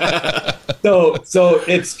 So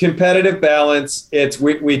it's competitive balance.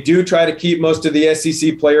 We do try to keep most of the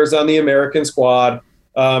SEC players on the American squad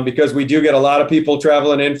because we do get a lot of people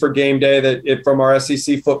traveling in for game day from our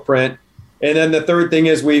SEC footprint. And then the third thing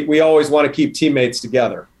is we always want to keep teammates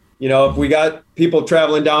together. If we got people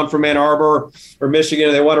traveling down from Ann Arbor or Michigan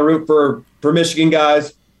and they want to root for Michigan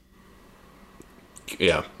guys,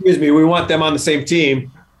 we want them on the same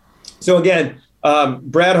team. So again,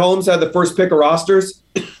 Brad Holmes had the first pick of rosters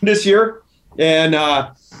this year, and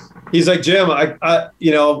he's like, Jim, I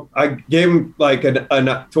gave him like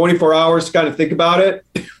a 24 hours to kind of think about it.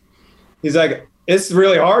 He's like, it's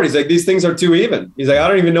really hard. He's like, these things are too even. He's like, I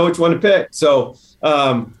don't even know which one to pick. So.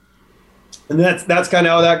 And that's kind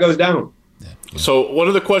of how that goes down. So one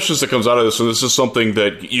of the questions that comes out of this, and this is something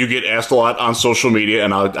that you get asked a lot on social media,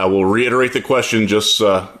 and I will reiterate the question just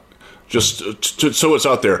so it's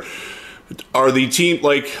out there. Are the team,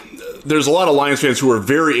 there's a lot of Lions fans who are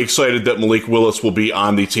very excited that Malik Willis will be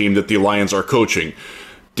on the team that the Lions are coaching.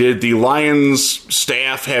 Did the Lions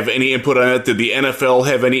staff have any input on that? Did the NFL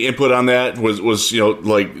have any input on that?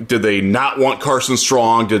 Did they not want Carson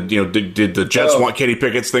Strong? Did the Jets want Kenny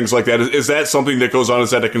Pickett? Things like that. Is that something that goes on?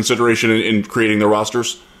 Is that a consideration in creating the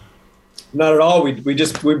rosters? Not at all. We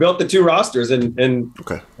built the 2 rosters and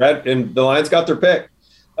the Lions got their pick.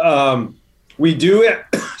 We do it.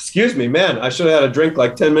 Excuse me, man. I should have had a drink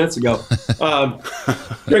like 10 minutes ago.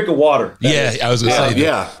 Drink of water. Yeah, I was going to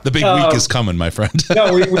say, the big week is coming, my friend.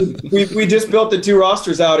 No, we just built the 2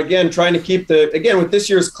 rosters out again, trying to keep with this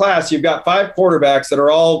year's class, you've got 5 quarterbacks that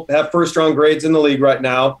are all have first-round grades in the league right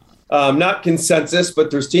now. Not consensus,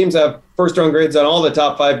 but there's teams that have first-round grades on all the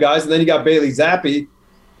top 5 guys. And then you got Bailey Zappi,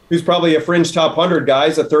 who's probably a fringe top 100 guy.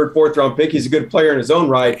 He's a 3rd, 4th round pick. He's a good player in his own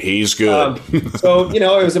right. He's good. So,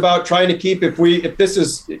 it was about trying to keep, if we're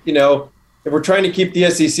trying to keep the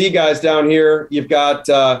SEC guys down here, you've got,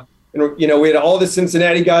 we had all the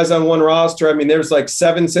Cincinnati guys on one roster. I mean, there's like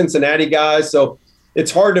 7 Cincinnati guys. So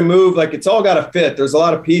it's hard to move. Like it's all got to fit. There's a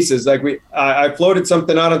lot of pieces. Like I floated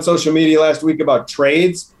something out on social media last week about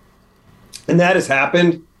trades, and that has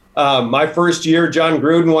happened. My first year, John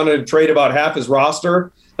Gruden wanted to trade about half his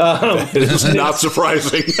roster. It's not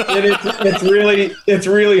surprising. It's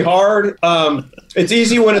really hard. It's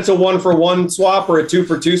easy when it's a 1-for-1 swap or a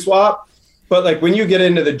 2-for-2 swap. But like when you get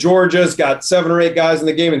into the Georgia's got 7 or 8 guys in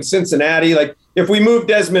the game in Cincinnati, like if we move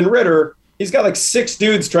Desmond Ridder, he's got like 6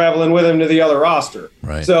 dudes traveling with him to the other roster.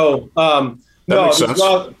 Right. So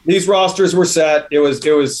these rosters were set. It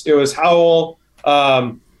was Howell,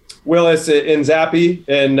 Willis, and Zappi,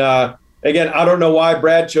 and again, I don't know why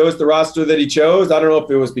Brad chose the roster that he chose. I don't know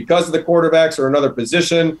if it was because of the quarterbacks or another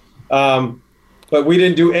position. but we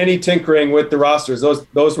didn't do any tinkering with the rosters.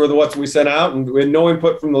 Those were the ones we sent out, and we had no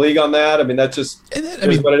input from the league on that. I mean, that's just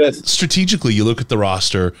what it is. Strategically, you look at the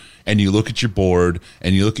roster and you look at your board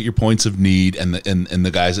and you look at your points of need and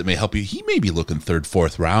the guys that may help you. He may be looking third,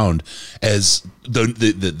 fourth round as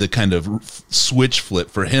the kind of switch flip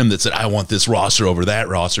for him that said, I want this roster over that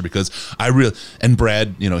roster because and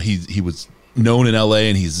Brad, he was known in LA,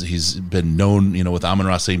 and he's been known, with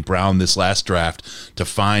Amon-Ra St. Brown this last draft to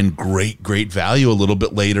find great value a little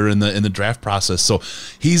bit later in the draft process. So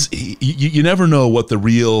you never know what the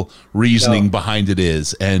real reasoning behind it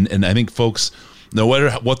is, and I think folks, no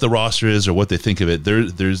matter what the roster is or what they think of it,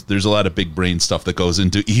 there's a lot of big brain stuff that goes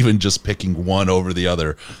into even just picking one over the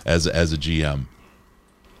other as a GM.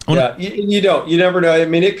 You never know. I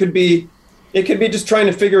mean, it could be just trying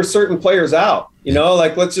to figure certain players out.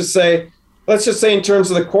 Like let's just say in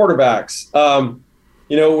terms of the quarterbacks,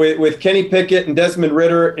 with Kenny Pickett and Desmond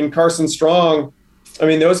Ridder and Carson Strong, I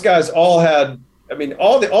mean, those guys all had,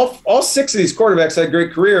 all six of these quarterbacks had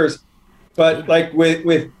great careers, but like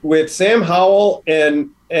with Sam Howell and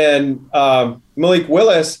Malik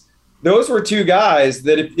Willis, those were two guys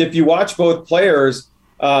that if you watch both players,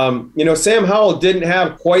 Sam Howell didn't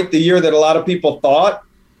have quite the year that a lot of people thought.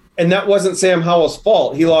 And that wasn't Sam Howell's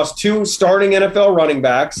fault. He lost two starting NFL running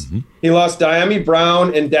backs. Mm-hmm. He lost Diami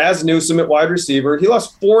Brown and Daz Newsome at wide receiver. He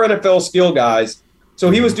lost 4 NFL skill guys.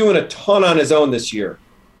 So he was doing a ton on his own this year.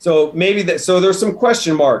 So so there's some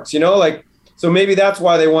question marks, so maybe that's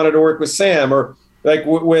why they wanted to work with Sam, or like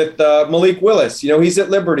with Malik Willis. He's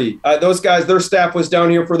at Liberty. Those guys, their staff was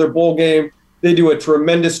down here for their bowl game. They do a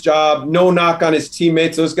tremendous job. No knock on his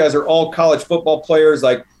teammates. Those guys are all college football players.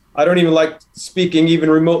 Like, I don't even like speaking even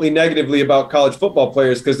remotely negatively about college football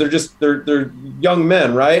players because they're young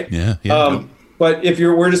men, right? Yeah. But if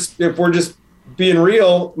we're just being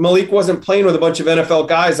real, Malik wasn't playing with a bunch of NFL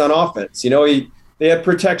guys on offense. They had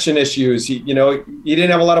protection issues. He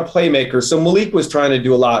didn't have a lot of playmakers. So Malik was trying to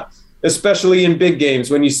do a lot, especially in big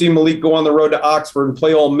games when you see Malik go on the road to Oxford and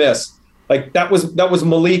play Ole Miss. Like that was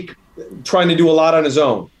Malik trying to do a lot on his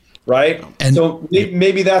own. Right. And so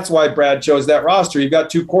maybe that's why Brad chose that roster. You've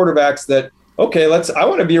got two quarterbacks that, okay, I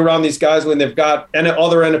want to be around these guys when they've got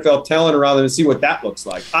other NFL talent around them and see what that looks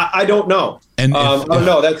like. I don't know. And I don't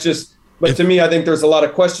know. That's just, but to me, I think there's a lot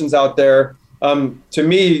of questions out there. To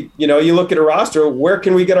me, you look at a roster, where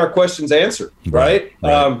can we get our questions answered? Right.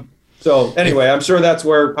 So anyway, I'm sure that's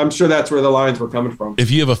where the lines were coming from. If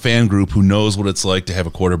you have a fan group who knows what it's like to have a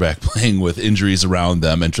quarterback playing with injuries around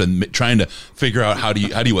them and trying to figure out how do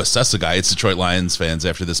you assess a guy, it's Detroit Lions fans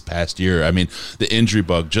after this past year. I mean, the injury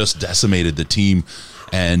bug just decimated the team,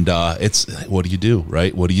 and it's what do you do,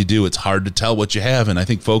 right? What do you do? It's hard to tell what you have, and I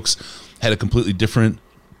think folks had a completely different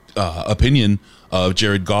opinion of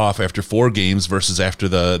Jared Goff after 4 games versus after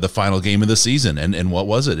the final game of the season. And what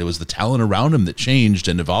was it? It was the talent around him that changed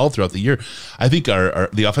and evolved throughout the year. I think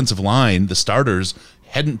the offensive line, the starters,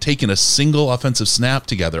 hadn't taken a single offensive snap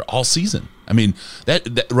together all season. I mean,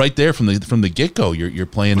 that right there from the get-go, you're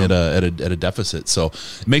playing at a deficit. So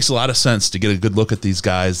it makes a lot of sense to get a good look at these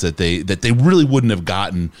guys that they really wouldn't have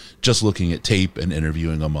gotten just looking at tape and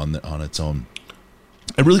interviewing them on its own.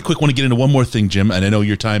 I really quick want to get into one more thing, Jim, and I know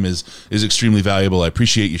your time is extremely valuable. I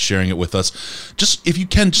appreciate you sharing it with us. Just, if you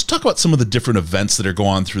can, just talk about some of the different events that are going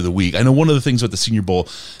on through the week. I know one of the things with the Senior Bowl,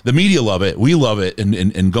 the media love it, we love it,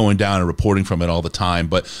 and going down and reporting from it all the time,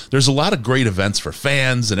 but there's a lot of great events for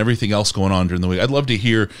fans and everything else going on during the week. I'd love to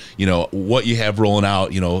hear, what you have rolling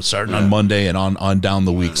out, starting on Monday and on down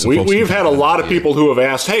the week. So we've had a lot of people who have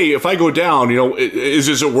asked, hey, if I go down,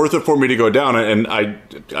 is it worth it for me to go down? And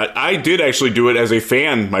I did actually do it as a fan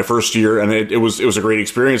my first year, and it was a great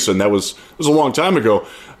experience, and it was a long time ago.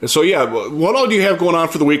 So yeah, what all do you have going on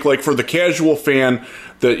for the week? Like for the casual fan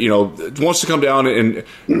that wants to come down and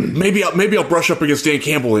maybe I'll brush up against Dan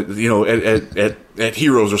Campbell, at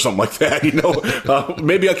Heroes or something like that.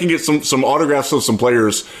 Maybe I can get some autographs of some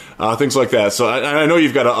players, things like that. So I know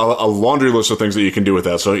you've got a laundry list of things that you can do with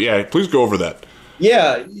that. So yeah, please go over that.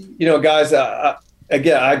 Yeah, guys.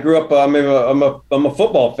 Again, I grew up. I'm a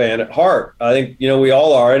football fan at heart. I think we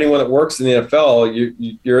all are. Anyone that works in the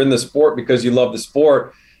NFL, you're in the sport because you love the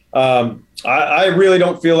sport. I really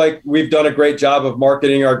don't feel like we've done a great job of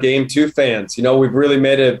marketing our game to fans. We've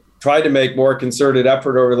really tried to make more concerted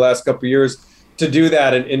effort over the last couple of years to do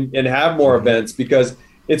that and have more events because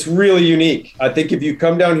it's really unique. I think if you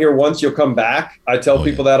come down here once, you'll come back. I tell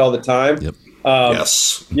people that all the time. Yep.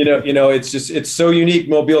 Yes. It's so unique.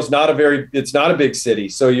 Mobile's it's not a big city.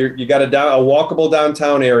 So you got a walkable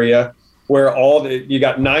downtown area where you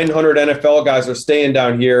got 900 NFL guys are staying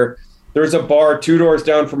down here. there's a bar 2 doors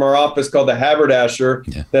down from our office called the Haberdasher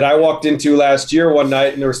that I walked into last year one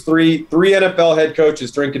night, and there was three NFL head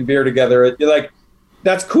coaches drinking beer together. You're like,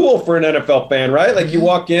 that's cool for an NFL fan, right? Like you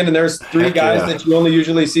walk in and there's 3 guys that you only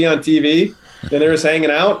usually see on TV. And they're just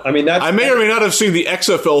hanging out. I mean, I may or may not have seen the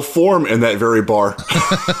XFL form in that very bar.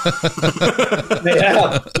 They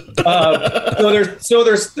have. So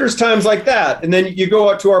there's times like that, and then you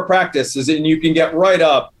go out to our practices, and you can get right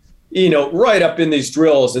up in these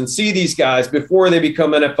drills and see these guys before they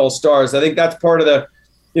become NFL stars. I think that's part of the.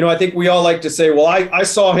 I think we all like to say, well, I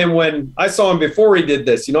saw him before he did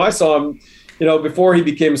this. I saw him, before he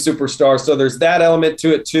became a superstar. So there's that element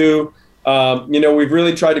to it too. We've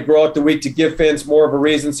really tried to grow out the week to give fans more of a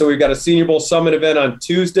reason. So we've got a Senior Bowl Summit event on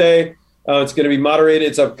Tuesday. It's going to be moderated.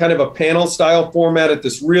 It's a kind of a panel style format at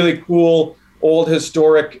this really cool old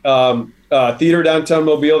historic theater downtown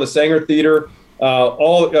Mobile, the Sanger Theater.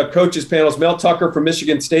 All coaches panels. Mel Tucker from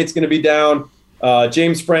Michigan State's going to be down.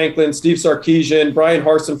 James Franklin, Steve Sarkisian, Brian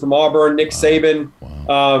Harsin from Auburn, Nick Saban,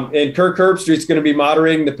 and Kirk Herbstreit's going to be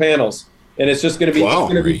moderating the panels. And it's just going to be,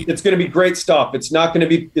 it's going to be great stuff. It's not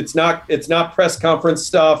press conference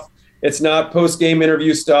stuff. It's not post game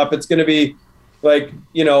interview stuff. It's going to be like,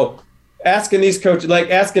 asking these coaches, like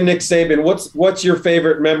asking Nick Saban, what's your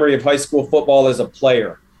favorite memory of high school football as a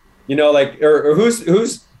player? Or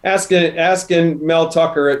who's asking Mel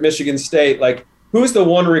Tucker at Michigan State, like, who's the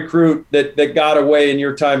one recruit that got away in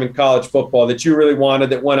your time in college football that you really wanted,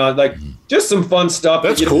 that went on, like, just some fun stuff.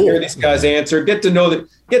 That's that you cool. Hear these guys answer, get to know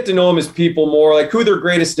them as people more, like who their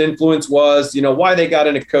greatest influence was, why they got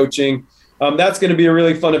into coaching. That's going to be a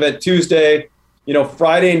really fun event Tuesday.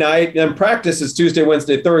 Friday night, and practice is Tuesday,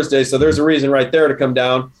 Wednesday, Thursday. So there's a reason right there to come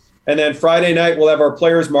down. And then Friday night, we'll have our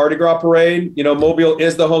Players Mardi Gras parade. Mobile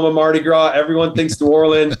is the home of Mardi Gras. Everyone thinks New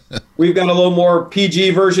Orleans. We've got a little more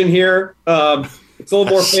PG version here. It's a little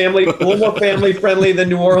more family friendly than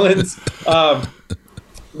New Orleans.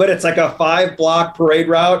 But it's like a 5-block parade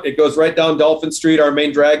route. It goes right down Dolphin Street, our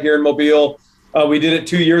main drag here in Mobile. We did it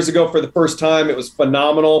 2 years ago for the first time. It was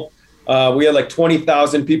phenomenal. We had like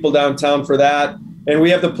 20,000 people downtown for that. And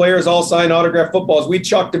we have the players all sign autographed footballs. We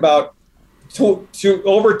chucked about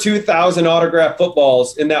over 2,000 autographed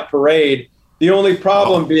footballs in that parade. The only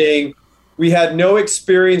problem being we had no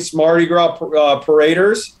experienced Mardi Gras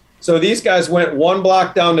paraders. So these guys went 1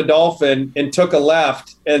 block down to Dolphin and took a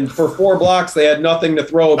left, and for 4 blocks they had nothing to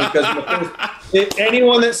throw because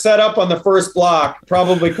anyone that set up on the first block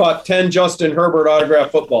probably caught 10 Justin Herbert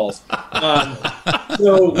autographed footballs.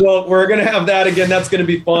 We're going to have that again. That's going to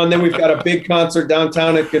be fun. Then we've got a big concert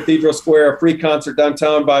downtown at Cathedral Square, a free concert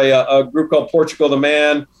downtown by a group called Portugal the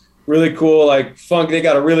Man. Really cool, like funk. They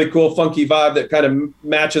got a really cool funky vibe that kind of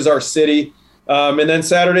matches our city. And then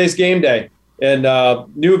Saturday's game day. And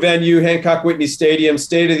new venue, Hancock Whitney Stadium,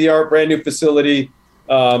 state-of-the-art, brand new facility.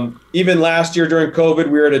 Even last year during COVID,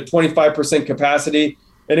 we were at a 25% capacity,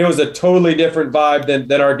 and it was a totally different vibe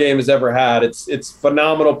than our game has ever had. It's a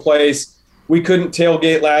phenomenal place. We couldn't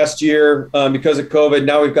tailgate last year because of COVID.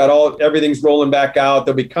 Now we've got everything's rolling back out.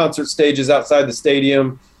 There'll be concert stages outside the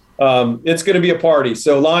stadium. It's going to be a party.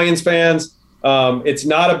 So Lions fans, it's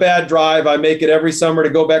not a bad drive. I make it every summer to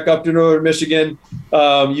go back up to Northern Michigan.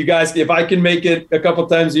 You guys, if I can make it a couple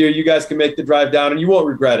times a year, you guys can make the drive down, and you won't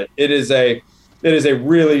regret it. It is a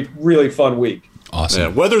really, really fun week. Awesome. Yeah,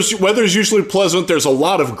 weather's usually pleasant. There's a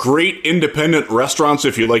lot of great independent restaurants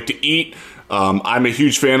if you like to eat. I'm a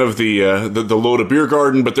huge fan of the Loda Beer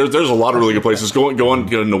Garden, but there's a lot of really good places. Go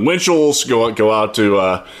into Winchell's, go out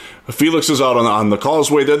to Felix is out on the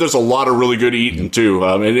Causeway. There's a lot of really good eating too,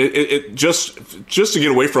 and it just to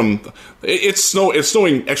get away from it's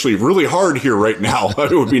snowing actually really hard here right now.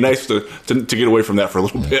 It would be nice to get away from that for a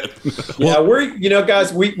little bit. Yeah, we're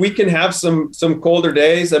guys, we can have some colder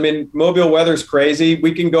days. I mean, Mobile weather's crazy.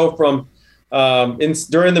 We can go from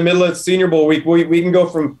during the middle of Senior Bowl week, we can go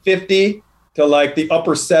from 50 to like the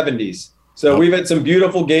upper 70s. So we've had some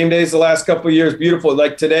beautiful game days the last couple of years. Beautiful,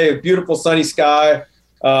 like today, a beautiful sunny sky.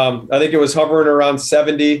 I think it was hovering around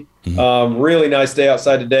 70. Really nice day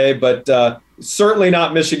outside today, but certainly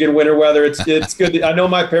not Michigan winter weather. It's good. I know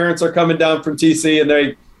my parents are coming down from TC, and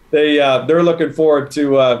they're looking forward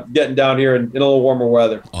to getting down here in a little warmer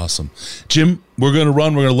weather. Awesome. Jim, we're going to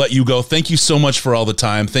run. We're going to let you go. Thank you so much for all the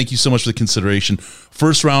time. Thank you so much for the consideration.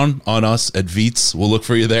 First round on us at Veets. We'll look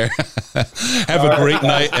for you there. Have a great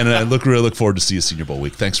night, and I really look forward to see you Senior Bowl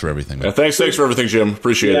week. Thanks for everything, man. Yeah, thanks for everything, Jim.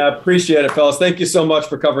 Appreciate it. Yeah, appreciate it, fellas. Thank you so much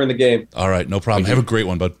for covering the game. All right, no problem. Have a great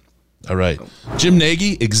one, bud. All right. Jim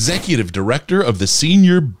Nagy, Executive Director of the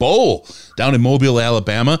Senior Bowl down in Mobile,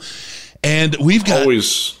 Alabama. And we've got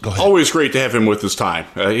always great to have him with his time.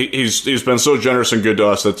 He's been so generous and good to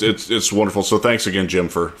us. It's wonderful. So thanks again, Jim,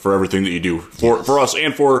 for everything that you do for us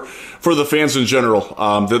and for the fans in general.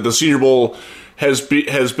 The Senior Bowl has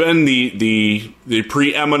been the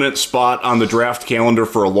preeminent spot on the draft calendar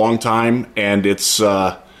for a long time, and it's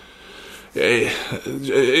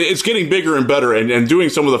getting bigger and better, and doing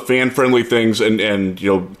some of the fan friendly things, and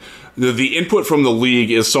the input from the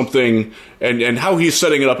league is something, and how he's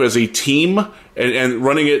setting it up as a team and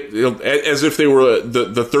running it as if they were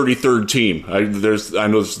the 33rd team. I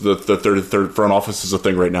know the 33rd front office is a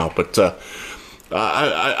thing right now, but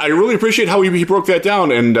I really appreciate how he broke that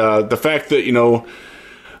down, and the fact that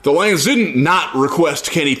the Lions didn't not request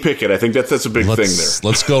Kenny Pickett. I think that's a big thing there.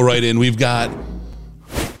 Let's go right in. We've got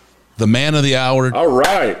the man of the hour. All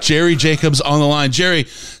right. Jerry Jacobs on the line. Jerry,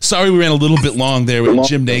 sorry we ran a little bit long there with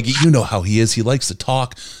Jim Nagy. You know how he is. He likes to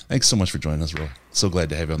talk. Thanks so much for joining us, bro. So glad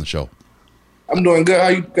to have you on the show. I'm doing good. How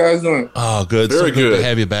you guys doing? Oh, good. Very so good to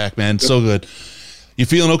have you back, man. So good. You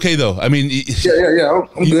feeling okay, though? I mean, yeah.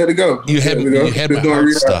 I'm good to go. You had my heart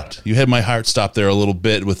stopped. You had my heart stopped there a little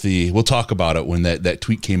bit with the. We'll talk about it when that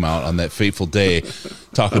tweet came out on that fateful day,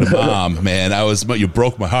 talking to Mom. Man, you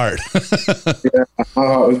broke my heart. Yeah, my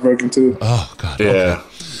heart was broken too. Oh God. Yeah. Okay.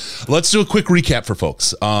 Let's do a quick recap for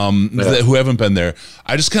folks who haven't been there.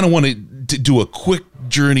 I just kind of want to do a quick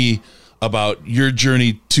journey about your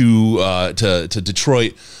journey to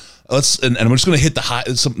Detroit. And I'm just going to hit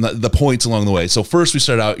the points along the way. So first, we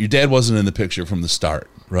start out. Your dad wasn't in the picture from the start,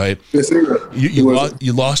 right? Yes, sir.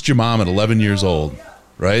 You lost your mom at 11 years old,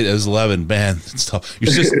 right? It was 11. Man, it's tough.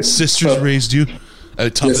 Your sisters raised you.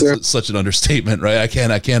 Tough is such an understatement, right? I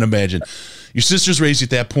can't imagine. Your sisters raised you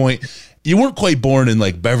at that point. You weren't quite born in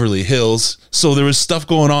like Beverly Hills, so there was stuff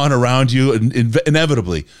going on around you, and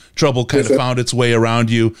inevitably trouble kind of found its way around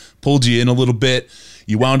you, pulled you in a little bit.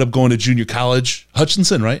 You wound up going to junior college,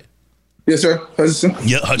 Hutchinson, right? Yes, sir. Hutchinson.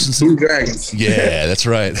 Yeah, Hutchinson. Blue Dragons. Yeah, that's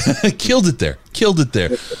right. Killed it there.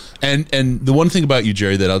 And the one thing about you,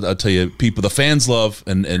 Jerry, that I'll tell you, people, the fans love,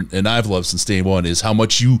 and I've loved since day one, is how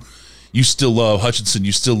much you still love Hutchinson.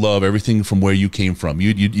 You still love everything from where you came from.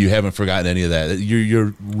 You haven't forgotten any of that.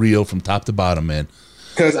 You're real from top to bottom, man.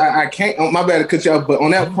 Because I can't, my bad to cut you off, but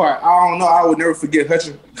on that part, I don't know, I would never forget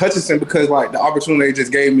Hutchinson because, like, the opportunity they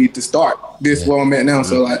just gave me to start this where I'm at now.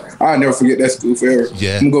 So, like, I'll never forget that school forever.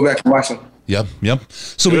 Yeah. I'm going to go back and watch them. Yep.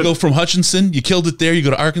 So we go from Hutchinson, you killed it there, you go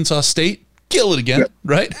to Arkansas State, kill it again,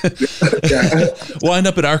 right? Wind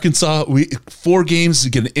up at Arkansas, 4 games,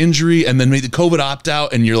 get an injury, and then made the COVID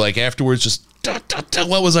opt-out, and you're like, afterwards, just,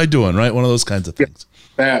 what was I doing, right? One of those kinds of things.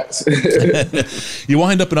 You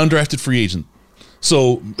wind up an undrafted free agent.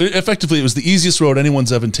 So effectively, it was the easiest road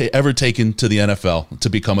anyone's ever taken to the NFL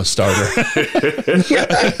to become a starter.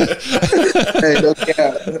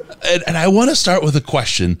 And I want to start with a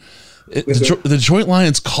question. The Detroit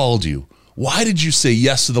Lions called you. Why did you say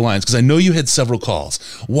yes to the Lions? Because I know you had several calls.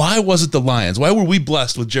 Why was it the Lions? Why were we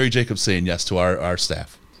blessed with Jerry Jacobs saying yes to our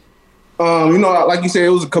staff? Like you said, it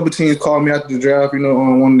was a couple teams calling me after the draft,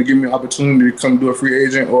 wanting to give me an opportunity to come do a free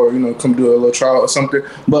agent or, come do a little trial or something.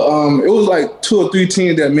 But it was like 2 or 3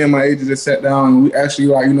 teams that me and my agent just sat down and we actually,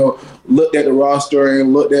 looked at the roster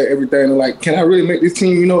and looked at everything and like, can I really make this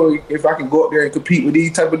team, if I can go up there and compete with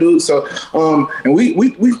these type of dudes? So, and we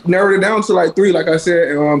narrowed it down to like 3, like I said.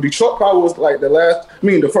 And Detroit probably was like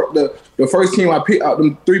the first team I picked out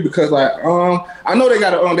them 3 because I know they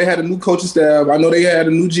had a new coaching staff. I know they had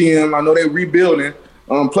a new GM. I know they rebuilding.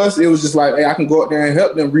 Plus, it was just like, hey, I can go out there and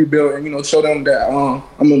help them rebuild and, show them that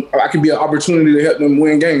I can be an opportunity to help them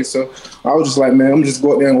win games. So I was just like, man, I'm just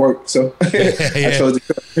go out there and work. So I chose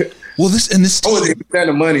it. Well, this I wasn't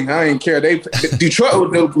spending money. I didn't care. Detroit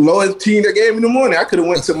was the lowest team that gave me the money. I could have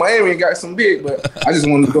went to Miami and got some big, but I just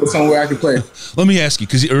wanted to go somewhere I could play. Let me ask you,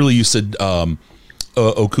 because earlier you said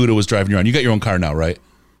Okuda was driving you around. You got your own car now, right?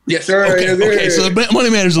 Yes, sir. Okay, yes, sir. Okay, so the money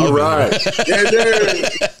matters a little bit. All right. Yes,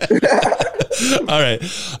 sir. All right.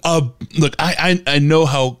 Look, I know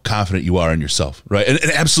how confident you are in yourself, right? And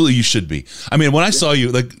absolutely you should be. I mean, when I saw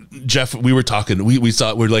you, like Jeff, we were talking. We were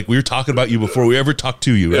talking about you before we ever talked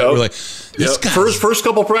to you. Right? We're like, this guy. First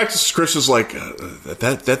couple practices, Chris is like,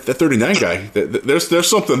 that 39 guy. There's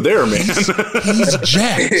something there, man. He's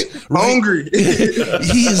jacked, right? Hungry.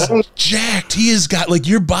 He is jacked. He has got like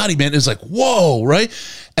your body, man. Is like whoa, right?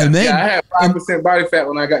 And then I had 5% body fat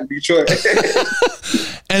when I got to Detroit.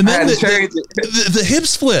 And then the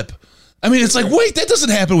hips flip. I mean, it's like, wait, that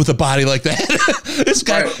doesn't happen with a body like that. This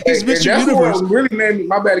guy, he's Mr. Universe. What really made me,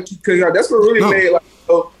 my bad, because that's what really made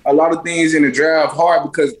a lot of things in the draft hard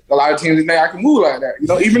because a lot of teams didn't think I can move like that.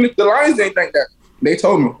 Even if the Lions didn't think that. they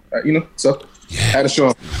told me, so I had to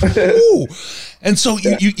show them. Ooh. And so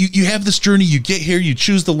you have this journey, you get here, you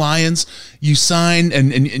choose the Lions, you sign,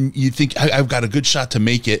 and you think, I've got a good shot to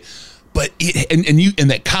make it. But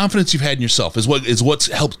and that confidence you've had in yourself is what's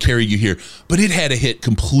helped carry you here. But it had to hit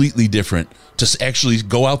completely different to actually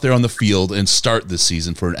go out there on the field and start this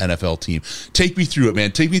season for an NFL team. Take me through it,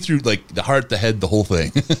 man. Take me through like the heart, the head, the whole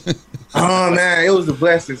thing. Oh man, it was a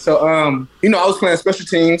blessing. So I was playing special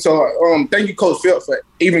teams. So thank you, Coach Phil, for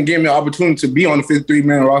even giving me an opportunity to be on the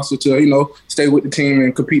 53-man roster to stay with the team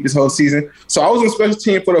and compete this whole season. So I was on special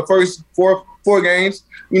team for the first four games.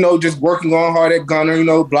 Just working on hard at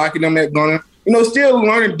gunner, blocking them at gunner, still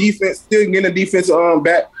learning defense, still getting the defense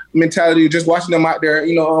back mentality, just watching them out there.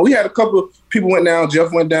 We had a couple of people went down.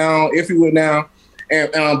 Jeff went down. Iffy went down.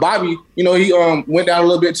 And Bobby, he went down a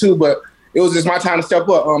little bit too, but it was just my time to step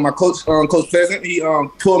up. My coach, Coach Pleasant, he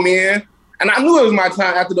pulled me in. And I knew it was my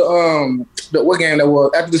time after what game that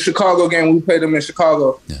was? After the Chicago game, when we played them in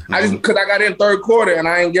Chicago. Yeah. Because I got in third quarter and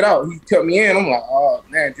I didn't get out. He kept me in. I'm like, oh,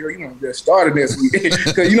 man, Jerry, just started this week.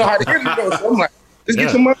 Because you know how the interview goes. So I'm like, let's get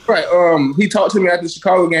some money right. He talked to me after the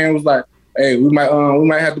Chicago game and was like, hey, we might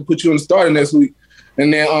have to put you in the starting this week.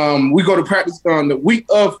 And then we go to practice the week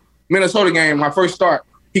of Minnesota game, my first start.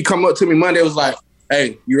 He come up to me Monday, was like,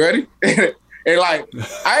 hey, you ready? And like,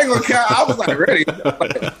 I ain't gonna count. I was like, ready.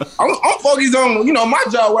 Like, I'm focused on, my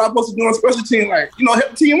job, what I'm supposed to do on special team, like,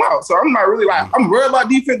 help the team out. So I'm not really like, I'm worried about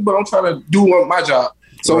defense, but I'm trying to do my job.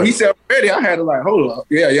 So He said, I'm ready. I had to like, hold up.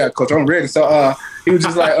 Yeah, coach, I'm ready. So he was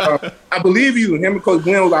just like, I believe you. Him and Coach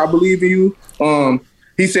Glenn was like, I believe in you.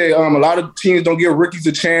 He said, a lot of teams don't give rookies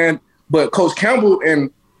a chance, but Coach Campbell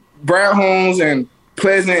and Brad Holmes and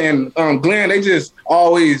Pleasant and Glenn, they just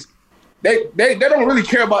always, They don't really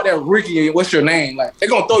care about that rookie and what's your name. Like, they're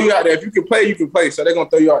going to throw you out there. If you can play, you can play. So they're going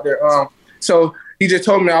to throw you out there. So he just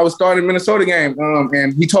told me I was starting Minnesota game.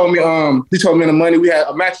 And he told me in the money we had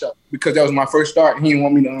a matchup because that was my first start. He didn't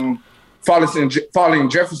want me to follow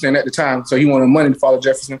Jefferson at the time. So he wanted money to follow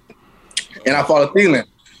Jefferson. And I followed Thielen.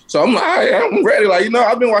 So I'm like, all right, I'm ready. Like,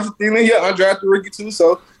 I've been watching Thielen. Yeah, undrafted rookie too.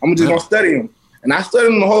 So I'm just going to study him. And I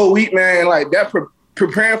studied him the whole week, man. Like, that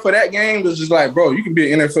preparing for that game was just like, bro, you can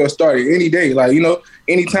be an NFL starter any day, like,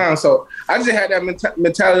 anytime. So I just had that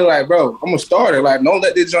mentality, like, bro, I'm a starter. Like, don't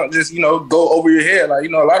let this junk just, go over your head. Like, a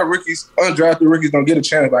lot of rookies, undrafted rookies don't get a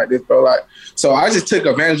chance like this, bro. Like, so I just took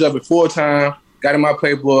advantage of it full time, got in my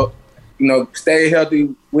playbook, stay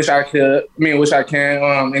healthy, wish I can,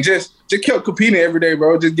 and just kept competing every day,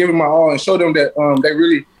 bro. Just giving my all and show them that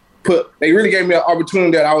they really gave me an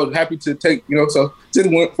opportunity that I was happy to take, so just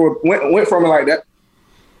went from it like that.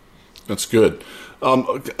 That's good. Let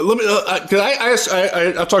me.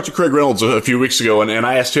 I talked to Craig Reynolds a few weeks ago, and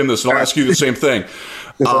I asked him this, and I'll ask you the same thing.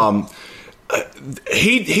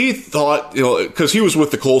 He thought, because he was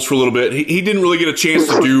with the Colts for a little bit, he didn't really get a chance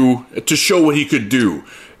to show what he could do.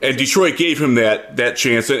 And Detroit gave him that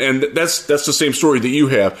chance, and that's the same story that you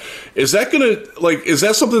have. Is that is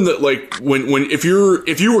that something that when if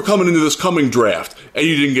you were coming into this coming draft and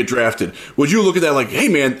you didn't get drafted, would you look at that like, hey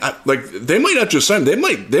man, they might not just sign, they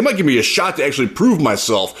might give me a shot to actually prove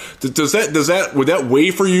myself? Would that weigh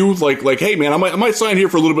for you? Like hey man, I might sign here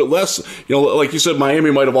for a little bit less. Like you said, Miami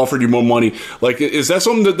might have offered you more money. Like, is that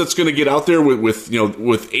something that's going to get out there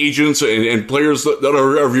with agents and players that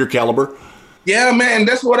are of your caliber? Yeah, man,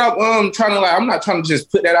 that's what I'm trying to I'm not trying to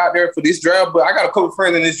just put that out there for this draft, but I got a couple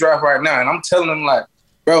friends in this draft right now, and I'm telling them like,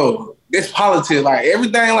 bro, it's politics. Like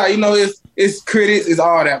everything, it's critics, it's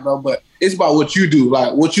all that, bro. But it's about what you do,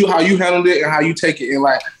 like how you handled it and how you take it, and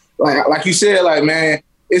like you said, like man,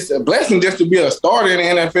 it's a blessing just to be a starter in the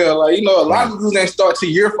NFL. Like a lot of dudes ain't start to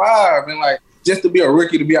year 5, and like just to be a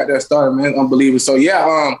rookie to be out there starting, man, unbelievable. So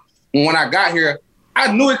yeah, when I got here,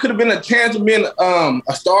 I knew it could have been a chance of being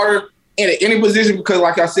a starter in any position because,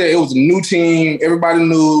 like I said, it was a new team. Everybody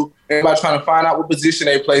knew. Everybody trying to find out what position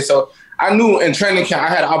they play. So I knew in training camp I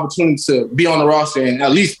had an opportunity to be on the roster and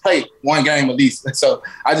at least play one game at least. So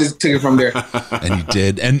I just took it from there. And you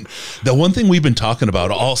did. And the one thing we've been talking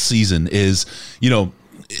about all season is,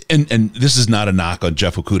 and this is not a knock on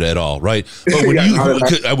Jeff Okudah at all, right? But when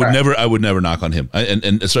I would never knock on him,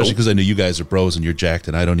 and especially because I know you guys are bros and you're jacked,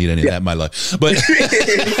 and I don't need any of that in my life. But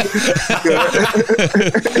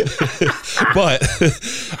but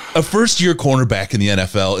a first-year cornerback in the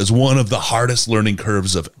NFL is one of the hardest learning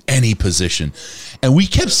curves of any position. And we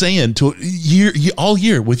kept saying all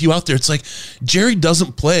year with you out there, it's like Jerry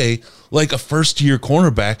doesn't play like a first-year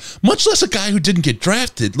cornerback, much less a guy who didn't get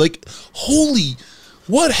drafted. Like, holy.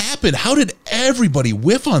 What happened? How did everybody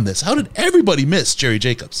whiff on this? How did everybody miss Jerry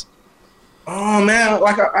Jacobs? Oh man,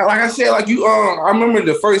 like I said, like you, I remember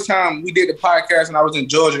the first time we did the podcast and I was in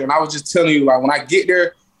Georgia, and I was just telling you, like, when I get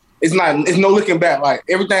there, it's no looking back. Like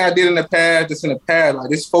everything I did in the past, just in the past, like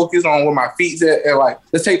just focus on where my feet's at, and like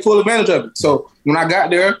let's take full advantage of it. So when I got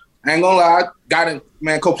there, I ain't gonna lie,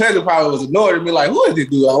 man, Coach Pleasant probably was annoyed at me, like, who is this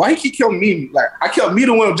dude? Like, why he keep killing me? Like I kept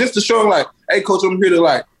meeting with him just to show him, like, hey, coach, I'm here to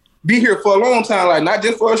like be here for a long time, like not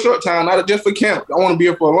just for a short time, not just for camp. I want to be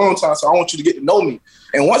here for a long time, so I want you to get to know me.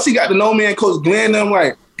 And once he got to know me and Coach Glenn them,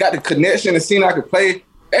 like, got the connection and seeing I could play,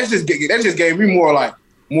 that just gave me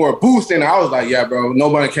more boost. And I was like, yeah, bro,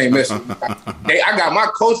 nobody can't mess with me. I got my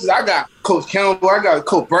coaches. I got Coach Campbell. I got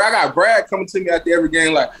Coach Brad. I got Brad coming to me after every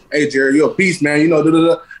game like, hey, Jerry, you're a beast, man. You know,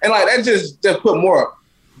 da-da-da. And, like, that just put more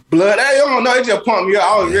blood. I don't know. It just pumped me up.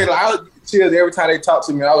 I was ready. Like, I would chills every time they talk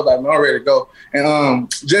to me. I was like, man, I'm ready to go. And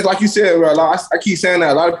just like you said, bro, I keep saying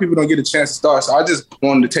that a lot of people don't get a chance to start. So I just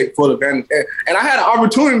wanted to take full advantage. And I had an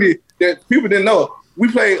opportunity that people didn't know. We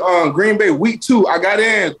played Green Bay week 2. I got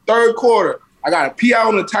in third quarter. I got a PI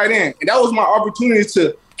on the tight end. And that was my opportunity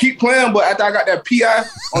to keep playing. But after I got that PI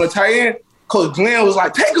on the tight end, Coach Glenn was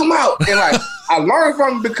like, take him out. And, like, I learned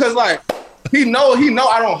from him because, like, he know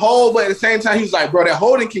I don't hold. But at the same time, he was like, bro, that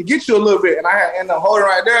holding can get you a little bit. And I had ended up holding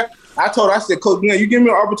right there. I said, Coach Glenn, you give me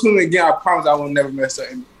an opportunity again, I promise I will never mess up.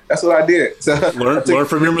 And that's what I did. So learn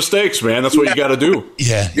from your mistakes, man. That's what you got to do.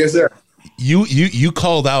 Yeah. Yes, sir. You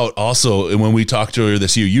called out also when we talked earlier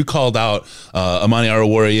this year. You called out Amani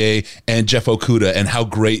Arawarrier and Jeff Okuda and how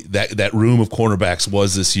great that room of cornerbacks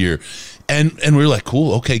was this year, and we were like,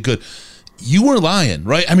 cool, okay, good. You were lying,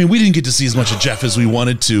 right? I mean, we didn't get to see as much of Jeff as we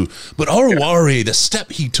wanted to, but Arawarrier, the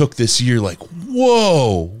step he took this year, like,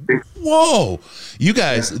 whoa. You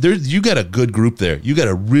guys, you got a good group there. You got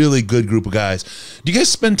a really good group of guys. Do you guys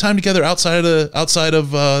spend time together outside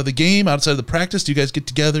of the game, outside of the practice? Do you guys get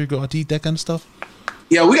together, go out to eat, that kind of stuff?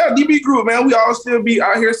 Yeah, we got a DB group, man. We all still be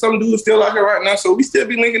out here. Some dudes still out here right now, so we still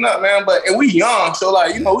be linking up, man. And we young, so,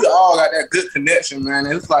 like, you know, we all got that good connection, man.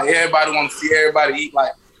 And it's like everybody want to see everybody eat.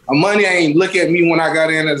 Like, Money ain't look at me when I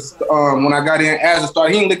got in as a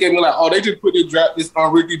starter. He didn't look at me like, oh, they just put this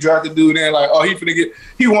rookie drafted dude in, like, oh,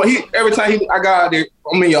 every time I got out there,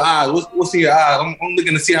 I'm in your eyes. What's in your eyes? I'm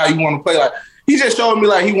looking to see how you want to play. Like, he just showed me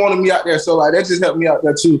like he wanted me out there, so like that just helped me out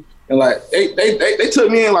there too. And like they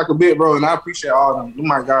took me in like a bit, bro, and I appreciate all of them. Oh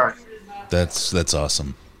my God. That's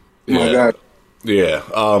awesome. Oh my God. Yeah.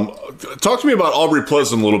 Talk to me about Aubrey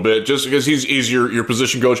Pleasant a little bit, just because he's your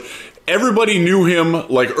position coach. Everybody knew him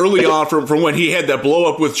like early on from when he had that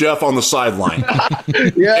blow up with Jeff on the sideline.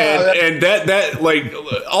 Yeah. And that like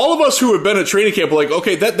all of us who have been at training camp are like,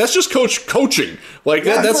 okay, that's just coaching. Like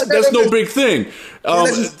that's no big thing.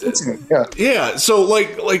 Yeah. So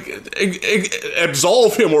like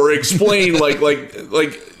absolve him or explain like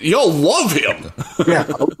y'all love him. Yeah,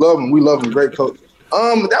 we love him. We love him. Great coach.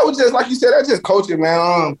 That was just like you said. That's just coaching,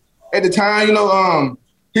 man. At the time, you know,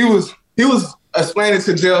 he was explaining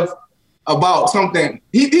to Jeff about something.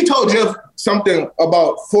 He told Jeff something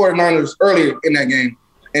about 49ers earlier in that game,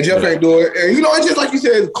 and Jeff ain't do it. And you know, it's just like you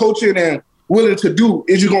said, coaching and willing to do.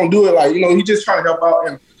 Is you gonna do it? Like, you know, he just trying to help out,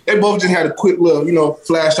 and they both just had a quick little, you know,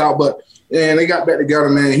 flash out. But and they got back together,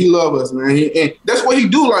 man. He love us, man. And that's what he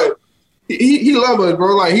do. Like he love us,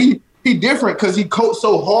 bro. Like he different because he coached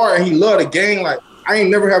so hard and he love the game. Like, I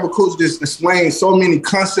ain't never have a coach just explain so many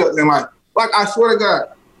concepts, and like I swear to God,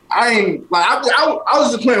 I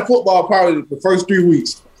was just playing football probably the first 3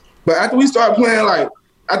 weeks, but after we started playing, like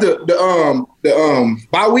after the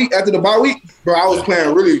bye week, bro, I was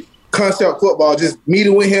playing really concept football, just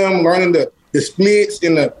meeting with him, learning the splits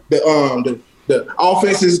and the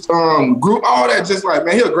offenses group, all that. Just like,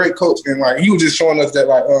 man, he a great coach, and like he was just showing us that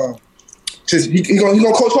like he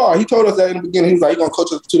gonna coach hard. He told us that in the beginning. He was like, he's gonna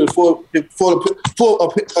coach us to the full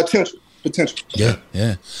potential.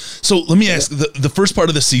 Yeah. So let me ask, the first part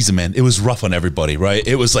of the season, man, it was rough on everybody, right?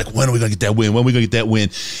 It was like, when are we gonna get that win? When are we gonna get that win?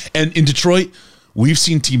 And in Detroit, we've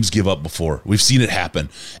seen teams give up before. We've seen it happen.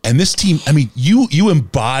 And this team, I mean, you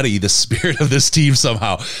embody the spirit of this team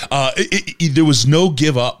somehow. There was no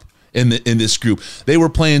give up in this group. They were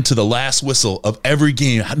playing to the last whistle of every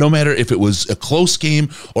game, no matter if it was a close game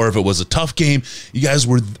or if it was a tough game. You guys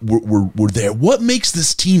were there. What makes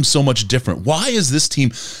this team so much different? Why is this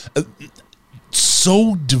team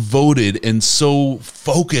so devoted and so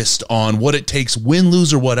focused on what it takes, win,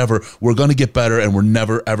 lose, or whatever? We're going to get better, and we're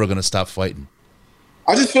never ever going to stop fighting.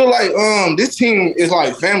 I just feel like this team is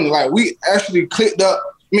like family. Like, we actually clicked up.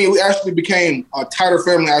 I mean, we actually became a tighter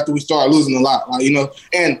family after we started losing a lot. Like, you know,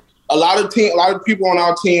 and a lot of people on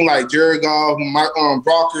our team, like Jared Goff, Mike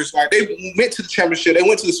Brockers, like they went to the championship, they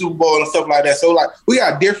went to the Super Bowl and stuff like that. So like we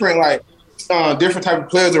got different like different type of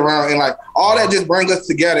players around, and like all that just brings us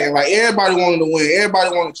together. And like everybody wanted to win,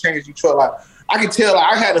 everybody wanted to change Detroit. Like I could tell,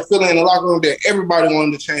 like I had a feeling in the locker room that everybody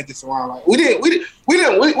wanted to change this around. Like we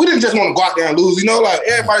didn't just want to go out there and lose. You know, like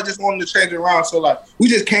everybody just wanted to change it around. So like we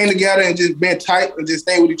just came together and just been tight and just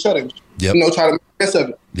stayed with each other. Yep. You know, try to make the best of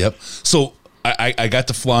it. Yep. So I got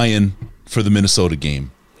to fly in for the Minnesota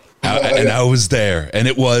game, and I was there, and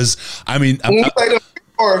it was. I mean,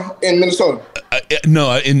 or in Minnesota?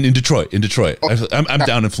 No, in Detroit. In Detroit, I'm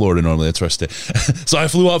down in Florida normally. That's where I stay. So I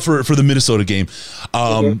flew out for the Minnesota game.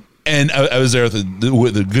 And I was there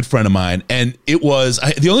with a good friend of mine, and it was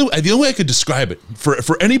the only way I could describe it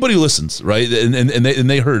for anybody who listens, right? And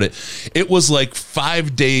they heard it. It was like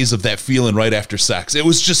 5 days of that feeling right after sex. It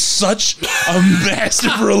was just such a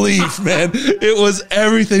massive relief, man. It was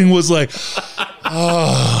everything was like,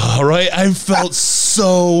 oh, right. I felt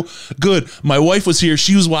so good. My wife was here.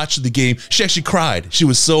 She was watching the game. She actually cried. She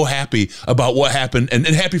was so happy about what happened, and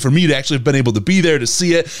happy for me to actually have been able to be there to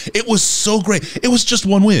see it. It was so great. It was just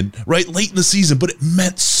one win, right, late in the season, but it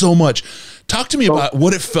meant so much. Talk to me about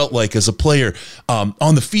what it felt like as a player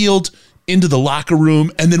on the field, into the locker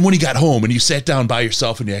room, and then when you got home and you sat down by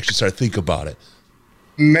yourself and you actually started thinking about it.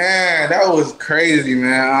 Man, that was crazy,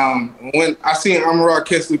 man. When I seen Amara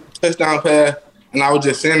catch the touchdown pass, and I was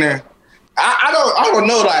just sitting there, I don't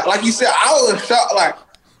know, like you said, I was shocked, like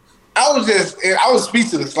I was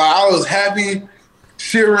speechless, like I was happy,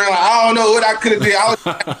 shivering, like I don't know what I could have did.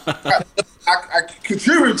 I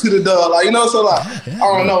contributed to the dub, like, you know, so like I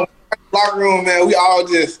don't know. Locker room, man, we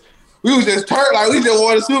was just turned, like we just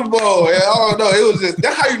won the Super Bowl. And I don't know, it was just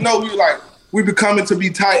that's how you know we becoming to be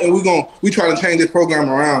tight, and we trying to change this program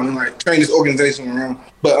around and like change this organization around.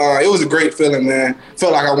 But it was a great feeling, man.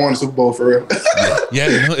 Felt like I won the Super Bowl for real.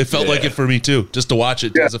 Yeah, it felt like it for me too. Just to watch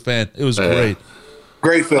it as a fan, it was great.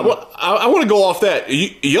 Great feeling. I want to go off that.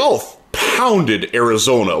 Y'all pounded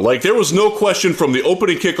Arizona. Like there was no question from the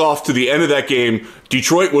opening kickoff to the end of that game.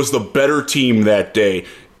 Detroit was the better team that day.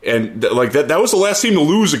 And like that was the last team to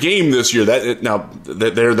lose a game this year. Now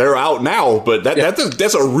they're out now, but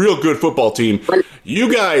that's a real good football team.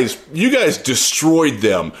 You guys destroyed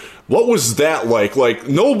them. What was that like? Like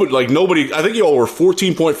nobody. I think you all were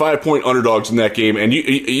 14.5 point underdogs in that game, and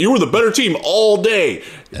you were the better team all day.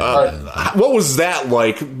 What was that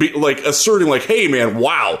like? Like asserting, like, hey man,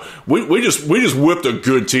 wow, we just whipped a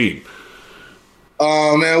good team.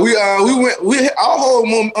 Man, our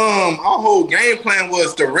whole game plan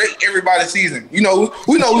was to wreck everybody's season. You know,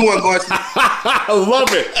 we weren't going to. I love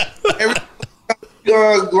it.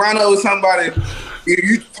 Grind up with somebody,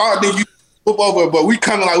 you thought that you flip over, but we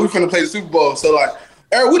coming like we finna play the Super Bowl. So like,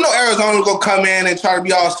 we know Arizona's gonna come in and try to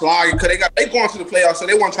be all sloggy because they going to the playoffs, so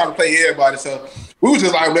they want to try to play everybody. So we was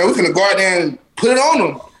just like, man, we finna go out there and put it on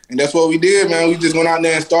them, and that's what we did, man. We just went out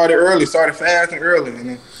there and started fast and early,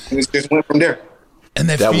 and it just went from there. And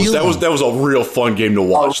that was a real fun game to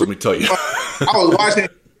watch. Let me tell you, I was watching.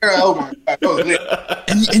 Oh my God, that was lit.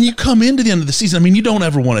 And you come into the end of the season. I mean, you don't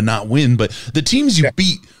ever want to not win, but the teams you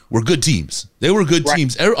beat were good teams. They were good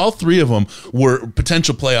teams. All three of them were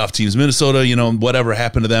potential playoff teams. Minnesota, you know, whatever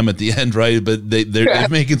happened to them at the end, right? But they're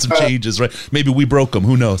making some changes, right? Maybe we broke them.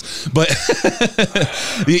 Who knows? But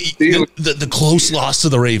the close loss to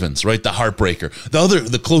the Ravens, right? The heartbreaker.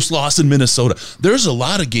 The close loss in Minnesota. There's a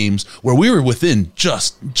lot of games where we were within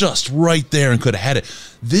just right there and could have had it.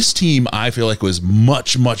 This team, I feel like, was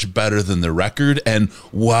much, much better than the record. And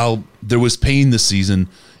while there was pain this season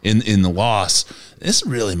in the loss, this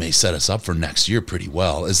really may set us up for next year pretty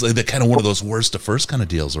well. It's like the kind of one of those worst to first kind of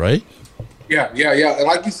deals, right? Yeah. And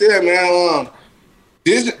like you said, man,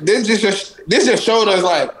 this just showed us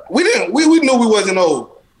like we knew we wasn't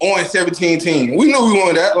no 0-17 team. We knew we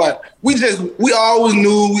wanted that. Like we always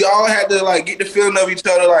knew. We all had to like get the feeling of each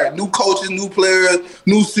other. Like new coaches, new players,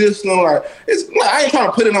 new system. Like it's like I ain't trying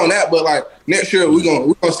to put it on that, but like next year we're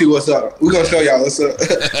gonna see what's up. We're gonna show y'all what's up.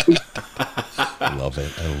 I love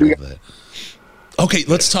it. I love that. Okay,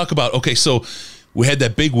 let's talk about. Okay, so we had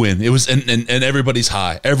that big win. It was and everybody's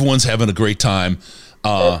high. Everyone's having a great time.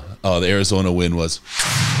 The Arizona win was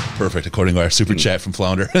perfect, according to our super chat from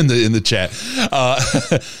Flounder in the chat.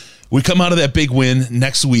 We come out of that big win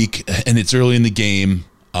next week, and it's early in the game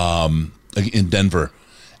in Denver,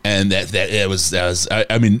 and that was.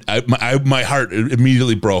 I mean, my heart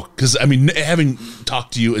immediately broke because I mean, having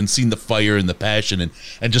talked to you and seen the fire and the passion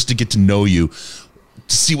and just to get to know you.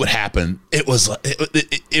 To see what happened, it was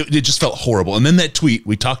it just felt horrible. And then that tweet,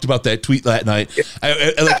 we talked about that tweet that night.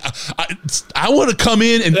 I want to come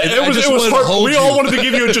in and it was hard. We all wanted to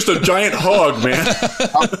give you just a giant hug, man.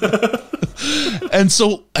 And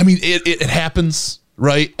so, I mean, it happens,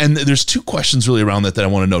 right? And there's two questions really around that I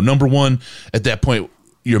want to know. Number one, at that point,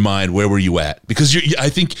 your mind, where were you at? Because I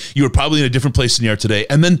think you were probably in a different place than you are today.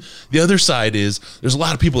 And then the other side is there's a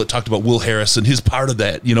lot of people that talked about Will Harris and his part of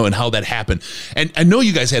that, and how that happened. And I know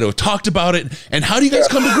you guys had to have talked about it. And how do you guys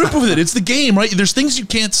come to grip with it? It's the game, right? There's things you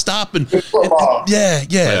can't stop. And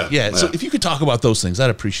yeah. So if you could talk about those things,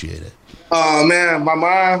 I'd appreciate it. Man, my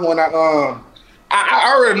mind when I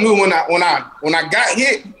already knew when I got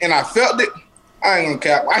hit and I felt it. I ain't gonna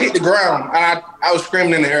cap. I hit the ground and I was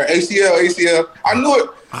screaming in the air, ACL. I knew it.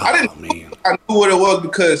 I knew what it was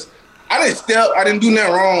because I didn't step. I didn't do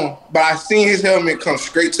nothing wrong, but I seen his helmet come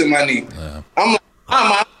straight to my knee. Yeah. I'm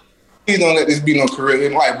like, please don't let this be no career.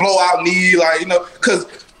 Like blowout knee, because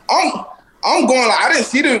I'm going like I didn't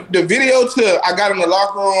see the video till I got in the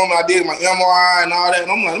locker room. I did my MRI and all that,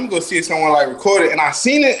 and I'm like, let me go see if someone like recorded. And I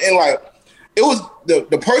seen it and like. It was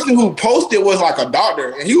the person who posted was like a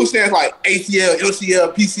doctor, and he was saying like ACL,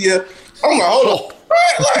 LCL, PCL. I'm like, hold on.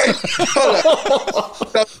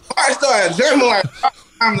 So I started jamming like,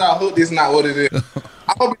 I'm not hooked. This is not what it is.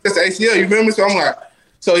 I hope it's ACL. You remember? So I'm like,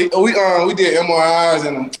 we did MRIs,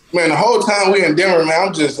 and man, the whole time we in Denver, man,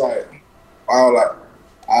 I'm just like, I don't know.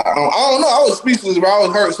 I was speechless, but I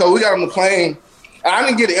was hurt. So we got on the plane. I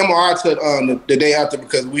didn't get the MRI till the day after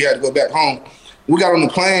because we had to go back home. We got on the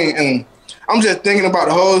plane and. I'm just thinking about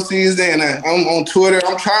the whole season, and I'm on Twitter.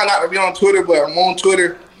 I'm trying not to be on Twitter, but I'm on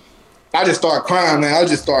Twitter. I just started crying, man. I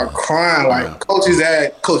just started crying. Like, Coach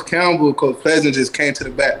Campbell, Coach Pleasant just came to the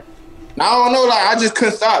bat. Now, I don't know, like, I just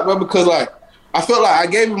couldn't stop, bro, because, like, I felt like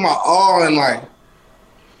I gave him my all, and, like,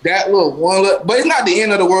 that little one look. But it's not the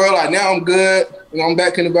end of the world. Like, now I'm good. I'm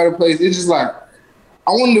back in a better place. It's just, like,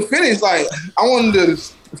 I wanted to finish. Like, I wanted to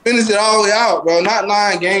finish it all the way out, bro. Not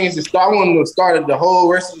 9 games to start. I wanted to start the whole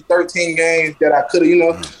rest of the 13 games that I could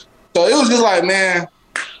have, So it was just like, man,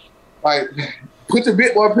 like, put your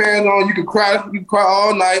big boy pants on. You can cry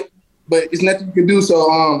all night, but it's nothing you can do.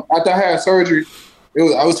 So after I had surgery,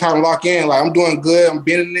 I was trying to lock in. Like, I'm doing good. I'm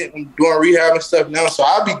bending it. I'm doing rehab and stuff now. So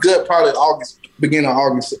I'll be good probably beginning of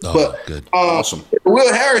August. Oh, but good. Awesome. The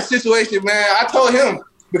Will Harris situation, man, I told him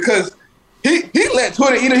because he let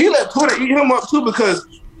Twitter eat him up too because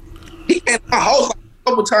he came to my house like a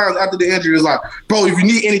couple times after the injury. Was like, bro, if you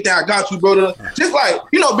need anything, I got you, bro. Just like,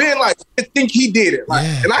 being like, I think he did it. Like,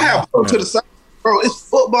 and I have to the side, bro. It's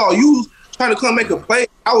football. You trying to come make a play.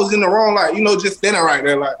 I was in the wrong, like, just standing right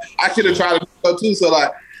there. Like, I should have tried to do so too. So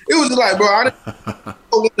like, it was just like, bro, I didn't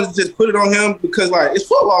want to just put it on him because like it's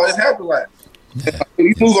football. It's happened. Like,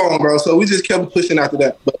 you move on, bro. So we just kept pushing after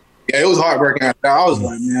that. But yeah, it was heartbreaking after that. I was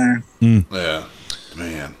like, man. Yeah.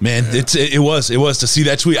 Man, it was to see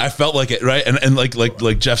that tweet. I felt like it, right? And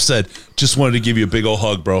like Jeff said, just wanted to give you a big old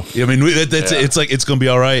hug, bro. I mean, it's like it's gonna be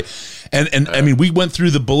all right. And I mean, we went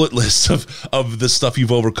through the bullet list of the stuff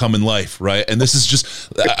you've overcome in life, right? And this is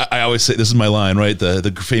just, I always say, this is my line, right?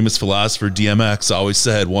 The famous philosopher DMX always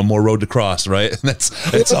said, "One more road to cross," right? And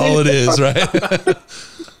that's all it is, right?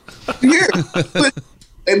 Yeah,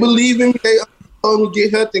 they believe in me. They told me to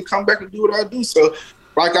get healthy and come back and do what I do. So.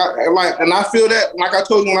 And I feel that, like I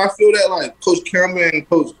told you, when I feel that, like Coach Campbell and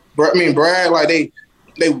Brad, like they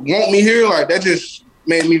want me here, like that just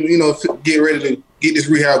made me, get ready to get this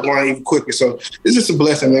rehab going even quicker. So it's just a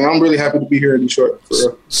blessing, man. I'm really happy to be here in Detroit. For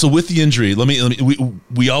real. So with the injury,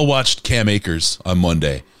 we all watched Cam Akers on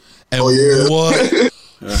Monday, and what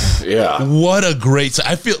a great!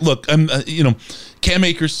 I feel. Look, I'm Cam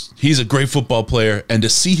Akers, he's a great football player, and to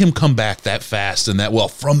see him come back that fast and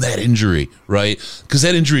from that injury, right? Because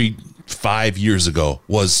that injury 5 years ago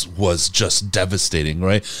was just devastating,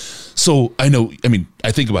 right? So I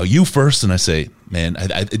think about you first, and I say, man,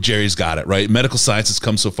 Jerry's got it, right? Medical science has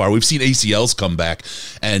come so far. We've seen ACLs come back,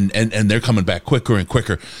 and they're coming back quicker and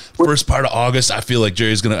quicker. First part of August, I feel like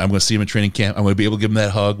I'm gonna see him in training camp. I'm gonna be able to give him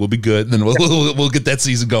that hug. We'll be good, and then we'll get that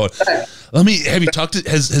season going. Have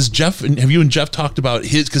you and Jeff talked about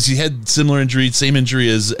his, because he had similar injury, same injury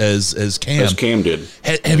as Cam. As Cam did.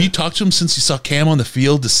 Have you talked to him since you saw Cam on the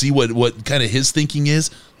field to see what kind of his thinking is?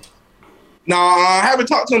 No, I haven't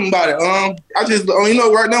talked to him about it. I just, right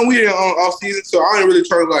now we're in off season, so I ain't really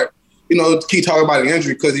trying to keep talking about the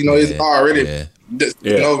injury because it's already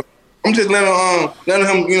over. I'm just letting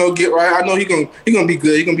him, get right. I know he gonna be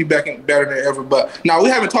good. He gonna be back better than ever. But no, we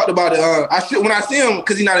haven't talked about it. When I see him,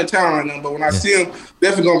 because he's not in town right now. But when I see him,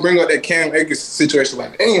 definitely gonna bring up that Cam Akers situation.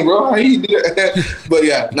 Like, dang, bro, how he did that? But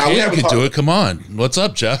yeah, now we haven't do it. Come on, what's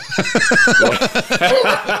up, Jeff?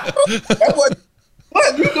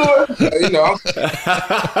 What you doing?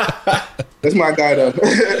 That's my guy, though.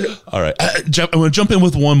 All right, I'm going to jump in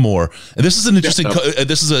with one more. And this is an interesting.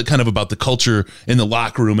 This is a kind of about the culture in the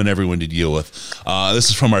locker room and everyone to deal with. This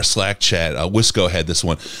is from our Slack chat. Wisco had this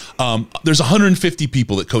one. There's 150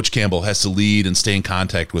 people that Coach Campbell has to lead and stay in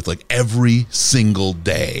contact with, like every single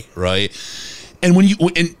day, right? And when you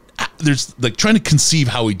there's like trying to conceive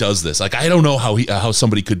how he does this. Like I don't know how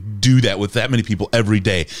somebody could do that with that many people every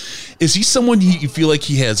day. Is he someone you feel like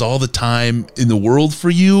he has all the time in the world for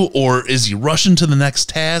you, or is he rushing to the next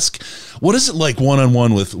task? What is it like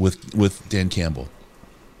one-on-one with Dan Campbell?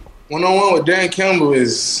 One-on-one with Dan Campbell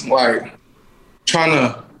is like trying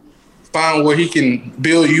to find where he can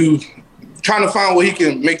build you, trying to find where he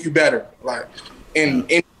can make you better. Like in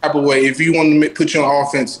any type of way, if you want to put you on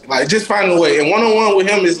offense, like just finding a way. And one-on-one with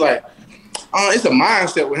him is like, it's a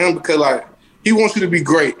mindset with him because like he wants you to be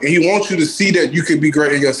great and he wants you to see that you can be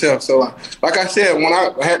great in yourself. So like I said, when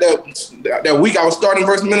I had that week I was starting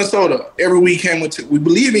versus Minnesota, every week came with we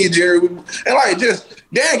believe in you, Jerry. And like just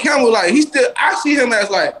Dan Campbell, like I see him as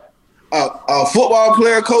like a football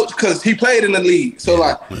player coach because he played in the league. So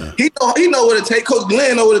like he know what it takes. Coach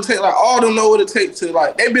Glenn know what it takes. Like all of them know what it takes to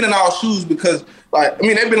like they've been in our shoes because like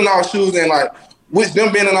they've been in our shoes and like with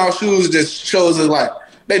them being in our shoes just shows us like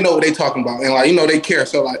they know what they talking about and like they care.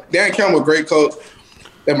 So like Dan Campbell, great coach.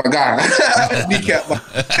 That's my guy.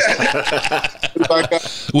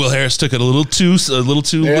 Will Harris took it a little too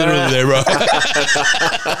literally there, bro.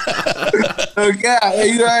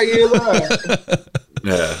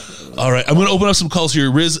 Yeah. All right, I'm going to open up some calls here,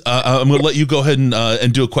 Riz. I'm going to let you go ahead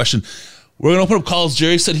and do a question. We're going to open up calls.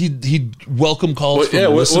 Jerry said he'd welcome calls from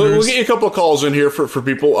listeners. We'll get you a couple of calls in here for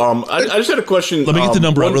people. I just had a question. Let me get the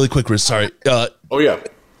number out really quick, Riz. Sorry. Oh yeah.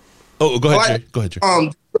 Oh, go ahead, Jerry. Go ahead,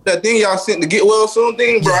 Jerry. That thing y'all sent to get well soon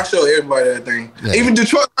thing, bro. I show everybody that thing. Yeah. Even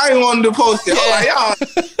Detroit, I ain't wanted to post it. I'm like,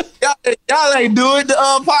 y'all ain't do it. The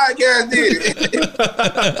podcast did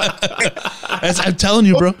it. As I'm telling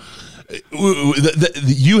you, bro.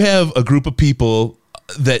 You have a group of people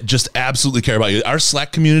that just absolutely care about you. Our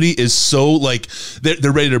Slack community is so like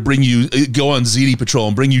they're ready to bring you go on ZD patrol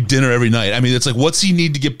and bring you dinner every night. I mean, it's like, what's he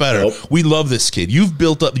need to get better? Nope. We love this kid. You've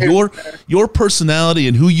built up your personality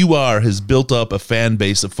and who you are has built up a fan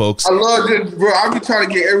base of folks. I love this, bro. I be trying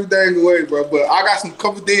to get everything away, bro. But I got some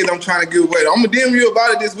couple things I'm trying to give away. I'm gonna DM you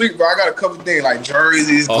about it this week, bro. I got a couple things like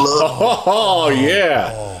jerseys, gloves. Oh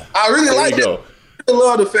yeah. I really like it. I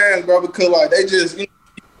love the fans, bro, because like they just like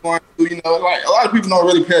a lot of people don't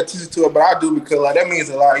really pay attention to it, but I do because like that means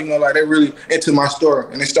a lot. Like they really into my story,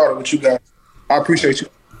 and they started with you guys. I appreciate you.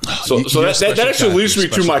 So that actually leads me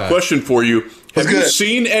to my question for you. Have you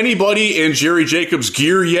seen anybody in Jerry Jacobs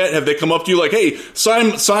gear yet? Have they come up to you like, "Hey,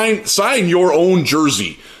 sign your own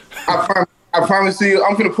jersey"? I promise you,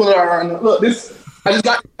 I'm gonna pull it out right now. Look, this I just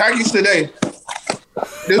got the package today.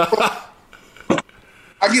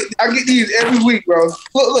 I get these every week, bro.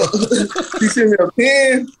 Look. He sent me a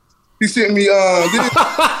pen. He sent me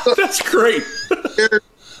That's great.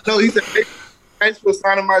 No, he said, hey, thanks for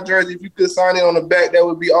signing my jersey. If you could sign it on the back, that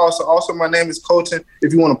would be awesome. Also, my name is Colton.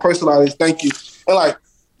 If you want to personalize it, thank you. And like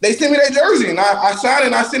they sent me their jersey and I signed it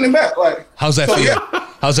and I sent it back. Like, how's that feel? Yeah.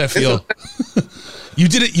 How's that feel? You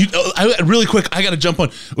did it. Really quick. I got to jump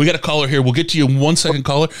on. We got a caller here. We'll get to you in 1 second,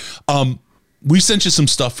 caller. We sent you some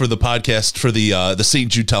stuff for the podcast for the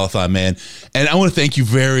St. Jude Telethon, man. And I want to thank you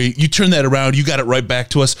you turned that around. You got it right back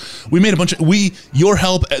to us. We made your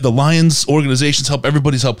help, the Lions organization's help,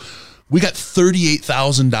 everybody's help. We got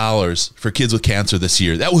 $38,000 for kids with cancer this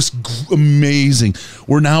year. That was amazing.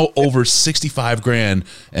 We're now over $65,000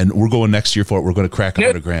 and we're going next year for it. We're going to crack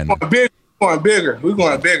 $100,000. We're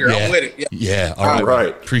going bigger. Yeah. I'm with it. Yeah. All right.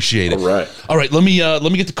 Appreciate it. All right. Let me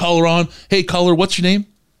get the caller on. Hey, caller, what's your name?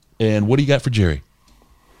 And what do you got for Jerry?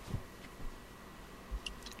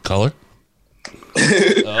 Caller?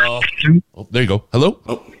 Oh, there you go. Hello?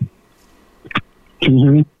 Oh. Can you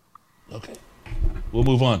hear me? Okay. We'll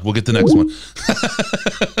move on. We'll get the next one.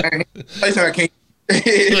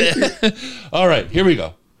 All right, here we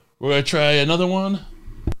go. We're going to try another one.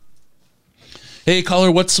 Hey,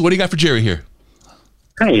 caller, what do you got for Jerry here?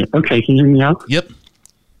 Hey, okay, can you hear me now? Yep.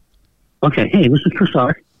 Okay, hey, this is Chris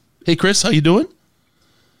R. Hey, Chris, how you doing?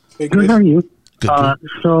 Good, how are you? Good.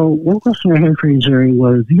 So one question I had for you, Jerry,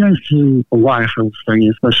 was you guys do a lot for this thing,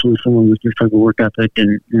 especially someone with your type of work ethic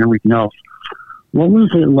and everything else. What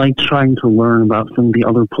was it like trying to learn about some of the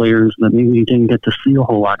other players that maybe you didn't get to see a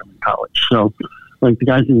whole lot of in college? So, like the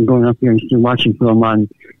guys that were going up here and still watching film on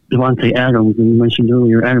Devontae Adams, and you mentioned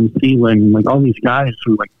earlier Adam Thielen, like all these guys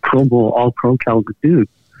who like Pro Bowl, all pro caliber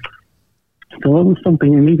dudes. So that was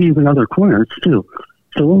something, and maybe even other corners too.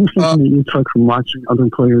 So what was something that you took from watching other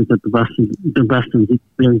players at the best of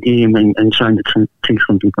their game and trying to take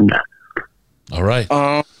something from that? All right.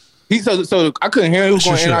 So I couldn't hear him. He was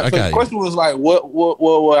going in and out. So the question was like, what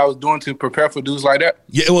I was doing to prepare for dudes like that?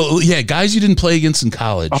 Yeah, well, yeah, guys you didn't play against in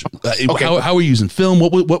college. Okay. How were you using film?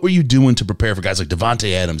 What were you doing to prepare for guys like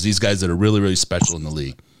Devontae Adams? These guys that are really, really special in the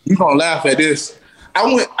league. You're gonna laugh at this. I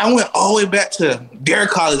went all the way back to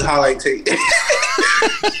Derek College highlight tape.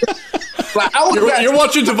 Like you're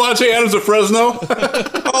watching Devontae Adams at Fresno?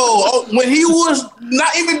 When he was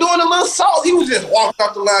not even doing a little salt, he was just walking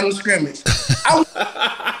off the line of scrimmage.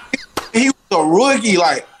 He was a rookie.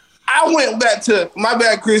 Like, I went back to, my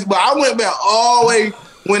bad, Chris, but I went back all the way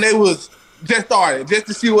when they was just started, just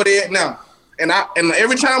to see what they at now. And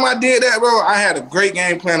every time I did that, bro, I had a great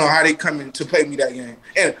game plan on how they come in to play me that game.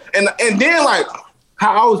 And then, like,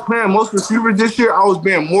 how I was playing most receivers this year, I was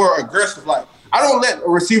being more aggressive. Like, I don't let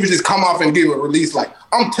receivers just come off and give a release. Like,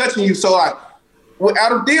 I'm touching you. So, like, with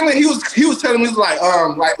Adam Thielen, he was telling me, he was like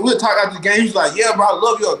we were talking after the game. He was like, yeah, bro, I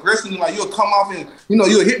love your aggression. Like, you'll come off and,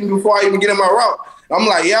 you'll hit me before I even get in my route. I'm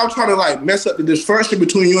like, yeah, I'm trying to, like, mess up the dysfunction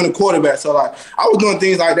between you and the quarterback. So, like, I was doing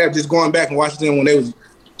things like that, just going back and watching them when they was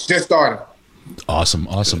just starting. Awesome.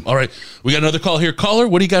 All right. We got another call here. Caller,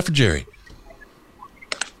 what do you got for Jerry?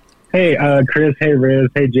 Hey, Chris. Hey, Riz.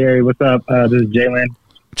 Hey, Jerry. What's up? This is Jalen.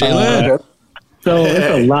 So it's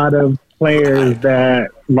a lot of players that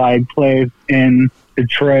like play in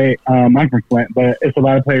Detroit. I'm from Flint, but it's a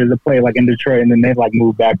lot of players that play like in Detroit, and then they like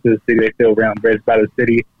move back to the city. They feel around embraced by the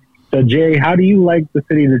city. So Jerry, how do you like the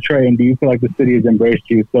city of Detroit, and do you feel like the city has embraced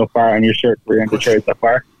you so far in your short career in Detroit so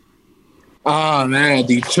far? Oh man,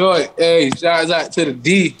 Detroit. Hey, shout out to the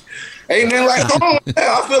D. Ain't nothing like home.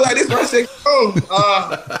 I feel like this my second home.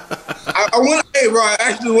 I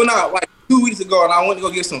went out like 2 weeks ago, and I went to go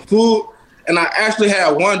get some food. And I actually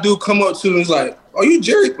had one dude come up to me and was like, "Oh, you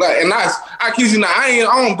Jerry?" Like, and I kid you not, I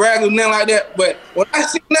don't brag or nothing like that. But when I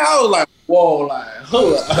seen that, I was like, "Whoa!" Like,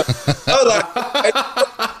 hold up. I was like,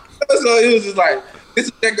 so it was just like, this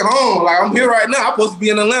is second home. Like, I'm here right now. I'm supposed to be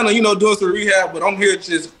in Atlanta, doing some rehab, but I'm here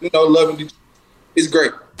just, loving Detroit. It's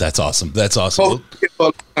great. That's awesome. Detroit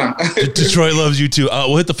loves you too.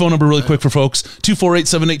 We'll hit the phone number really quick for folks.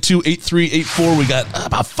 248-782-8384. We got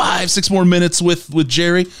about 5-6 more minutes with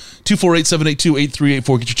Jerry.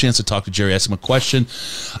 248-782-8384. Get your chance to talk to Jerry. Ask him a question.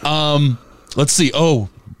 Let's see. Oh,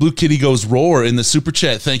 Blue Kitty goes roar in the super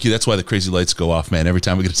chat. Thank you. That's why the crazy lights go off, man. Every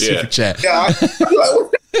time we get a super chat. Yeah.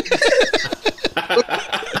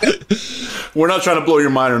 We're not trying to blow your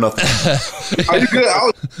mind or nothing. Are you good?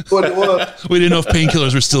 We didn't know if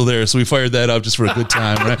painkillers were still there, so we fired that up just for a good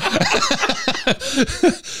time, right?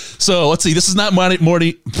 So let's see. This is not Marty.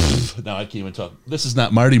 No, I can't even talk. This is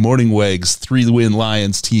not Marty Morningweg's 3-win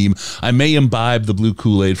Lions team. I may imbibe the blue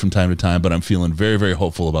Kool-Aid from time to time, but I'm feeling very, very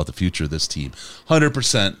hopeful about the future of this team.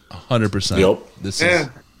 100%. Yep. This is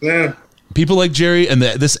people like Jerry and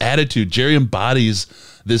this attitude. Jerry embodies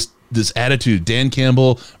this attitude. Dan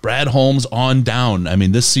Campbell, Brad Holmes on down. I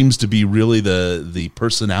mean, this seems to be really the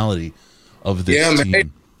personality of this team.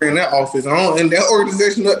 Man, in that office, and that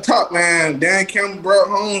organization up top, man, Dan Campbell, Brad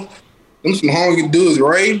Holmes, them some hungry dudes.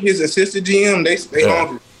 Ray, his assistant GM, they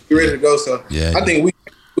hungry, ready to go. So I think we're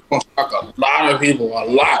going to shock a lot of people, a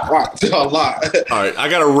lot. All right, I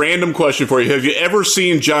got a random question for you. Have you ever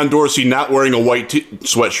seen John Dorsey not wearing a white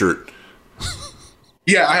sweatshirt?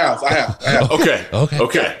 Yeah, I have. Okay.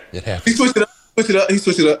 It happens. He switched it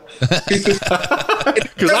up.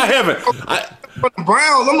 Because I haven't. For the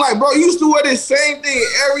Browns, I'm like, bro, you used to wear this same thing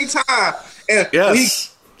every time. And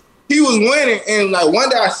he was winning. And like one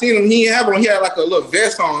day I seen him, he had like a little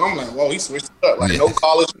vest on. I'm like, whoa, he switched it up. Like no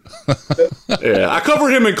college. Yeah, I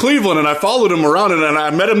covered him in Cleveland, and I followed him around, and I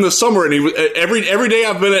met him this summer. And he every day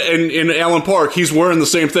I've been in Allen Park, he's wearing the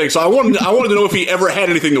same thing. So I wanted to know if he ever had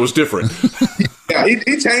anything that was different. Yeah,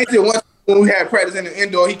 he changed it once when we had practice in the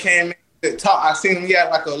indoor. He came in to talk. I seen him. He had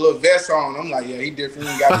like a little vest on. I'm like, yeah, he different.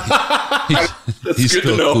 He's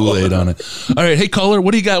still Kool-Aid on it. All right, hey caller,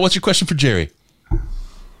 what do you got? What's your question for Jerry?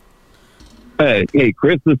 Hey,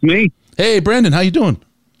 Chris, it's me. Hey, Brandon, how you doing?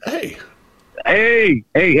 Hey,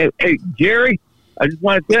 Jerry. I just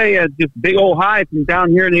want to tell you, just big old hi from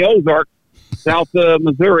down here in the Ozarks, south of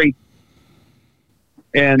Missouri.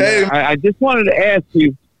 And I just wanted to ask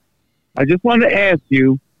you.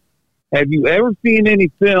 Have you ever seen any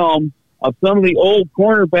film of some of the old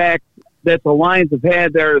cornerbacks that the Lions have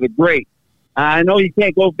had that are the great? I know you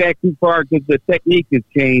can't go back too far because the technique has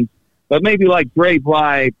changed, but maybe like Dre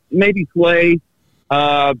Bly, maybe Slay,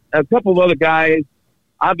 a couple of other guys.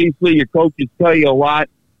 Obviously, your coaches tell you a lot,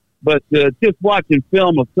 but just watching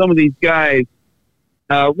film of some of these guys,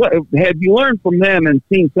 what have you learned from them and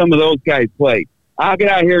seen some of those guys play? I'll get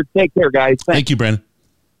out of here. Take care, guys. Thank you, Brandon.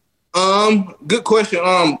 Good question.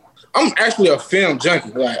 I'm actually a film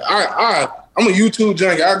junkie. Like I'm a YouTube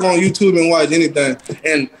junkie. I go on YouTube and watch anything.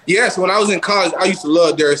 And yes, when I was in college, I used to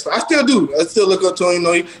love Darius. I still do. I still look up to him. You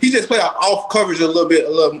know, he just played off coverage a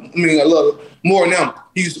little more now.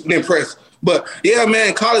 He's impressed. But yeah, man,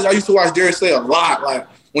 in college, I used to watch Darius Slay a lot. Like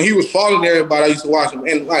when he was following everybody, I used to watch him.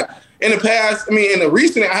 And like in the past, I mean, in the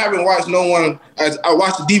recent, I haven't watched no one. I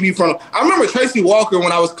watched the DB from. I remember Tracy Walker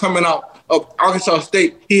when I was coming out of Arkansas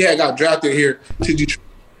State. He had got drafted here to Detroit.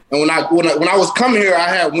 And when I was coming here, I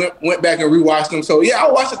had went back and rewatched them. So yeah,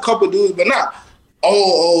 I watched a couple dudes, but not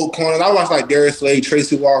old corners. I watched like Darius Slade,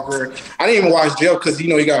 Tracy Walker. I didn't even watch Jeff because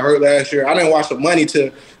he got hurt last year. I didn't watch the money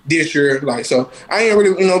to this year, so I ain't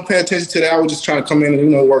really pay attention to that. I was just trying to come in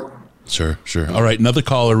and work. Sure. All right, another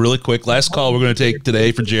caller, really quick. Last call we're going to take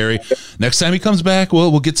today for Jerry. Next time he comes back,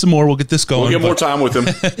 we'll get some more. We'll get this going. We'll get more time with him.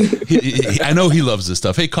 I know he loves this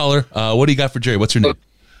stuff. Hey, caller, what do you got for Jerry? What's your name?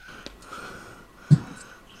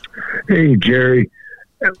 Hey, Jerry.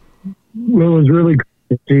 Well, it was really good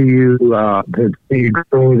to see you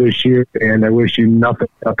grow this year, and I wish you nothing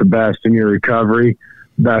but the best in your recovery.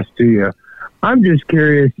 Best to you. I'm just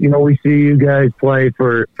curious, we see you guys play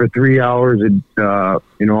for 3 hours and,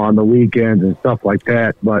 on the weekends and stuff like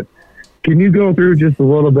that, but can you go through just a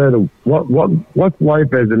little bit of what's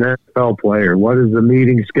life as an NFL player? What is the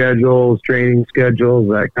meeting schedules, training schedules,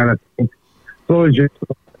 that kind of thing? So it's just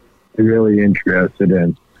really interested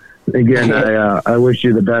in. Again, I wish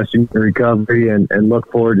you the best in your recovery and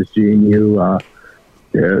look forward to seeing you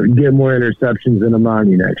get more interceptions than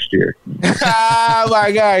Amani next year.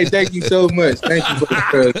 My God, thank you so much. Thank you for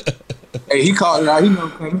the hey, he called it out. He know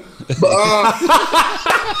I'm coming.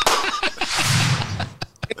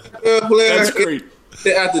 But that's great.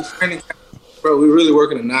 After training, bro, we're really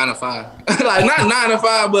working a 9 to 5. Like not 9 to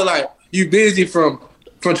 5, but like you busy from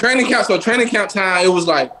training camp. So training camp time, it was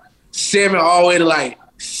like 7 all the way to like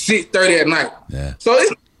 6:30 at night. Yeah. So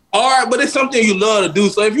it's hard, but it's something you love to do.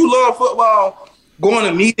 So if you love football, going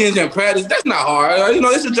to meetings and practice, that's not hard.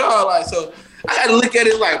 It's a job. Like, so I had to look at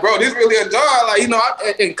it like, bro, this really a job.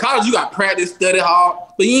 Like, in college, you got practice, study hard,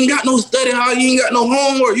 but you ain't got no study hard. You ain't got no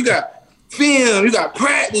homework. You got film. You got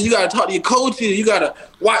practice. You got to talk to your coaches. You got to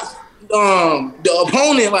watch the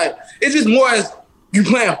opponent. Like, it's just more as you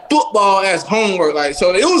playing football as homework. Like,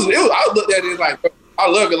 so it was I looked at it like, bro, I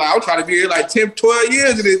love it. Like, I'm trying to be here like 10, 12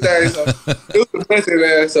 years in this thing. So it was impressive,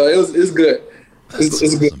 man. So it's good.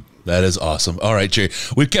 It's good. That is awesome. All right, Jerry,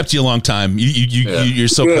 we've kept you a long time. You're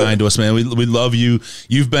so kind to us, man. We love you.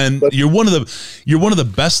 You're one of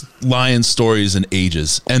the best Lions stories in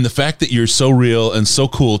ages, and the fact that you're so real and so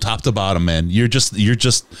cool, top to bottom, man. You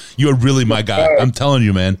are really my guy. I'm telling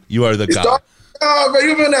you, man. You are the guy. Man,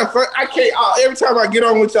 you remember that first? I can't. Every time I get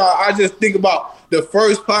on with y'all, I just think about the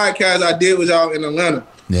first podcast I did with y'all in Atlanta,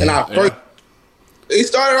 and it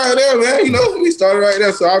started right there, man. We started right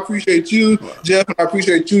there. So I appreciate you, Jeff, and I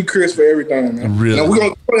appreciate you, Chris, for everything, man. Really? We're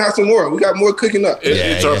going to have some more. We got more cooking up.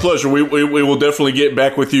 It's our pleasure. We will definitely get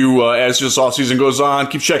back with you as this offseason goes on.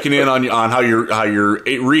 Keep checking in on how your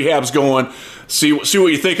rehab's going. See what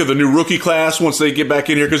you think of the new rookie class once they get back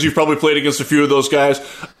in here, because you've probably played against a few of those guys.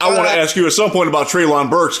 I want to ask you at some point about Treylon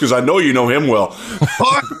Burks, because I know you know him well.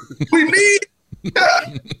 We need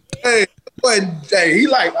hey. But hey, he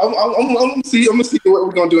like I'm gonna see what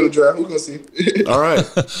we're gonna do in the draft. We're gonna see. All right,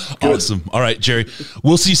 awesome. All right, Jerry,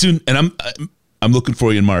 we'll see you soon, and I'm looking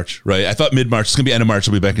for you in March. Right? I thought mid-March. It's gonna be end of March.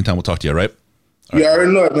 I'll be back in town. We'll talk to you. All right? You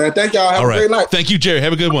already know it, man. Thank y'all. Have a great night. Thank you, Jerry.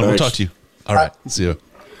 Have a good one. We'll talk to you. All right. See you.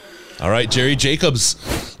 All right, Jerry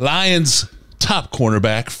Jacobs, Lions top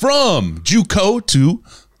cornerback from JUCO to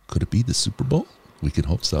could it be the Super Bowl? We can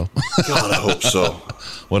hope so. God, I hope so.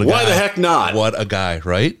 What a Why guy. the heck not? What a guy,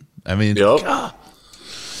 right? I mean, yep.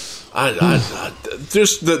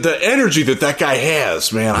 Just the energy that guy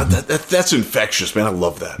has, man. That's infectious, man. I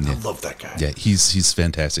love that. Yeah. I love that guy. Yeah, he's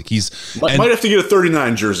fantastic. Might have to get a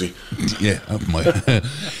 39 jersey. Yeah,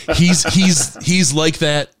 he's like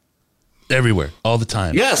that everywhere, all the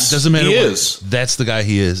time. Yes, it doesn't matter. He is. That's the guy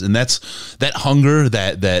he is, and that's that hunger,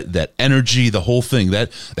 that energy, the whole thing.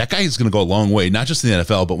 That guy is going to go a long way, not just in the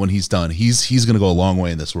NFL, but when he's done, he's going to go a long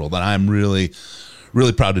way in this world. And I'm really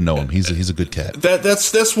proud to know him. He's a good cat.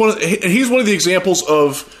 That's one. He's one of the examples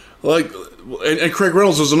of like, and Craig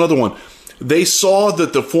Reynolds is another one. they saw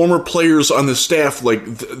that the former players on the staff, like,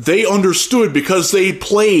 they understood because they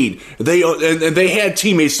played. And they had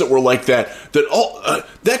teammates that were like that.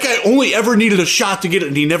 That guy only ever needed a shot to get it,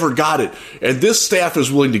 and he never got it. And this staff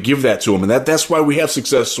is willing to give that to him, and that's why we have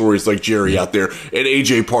success stories like Jerry out there and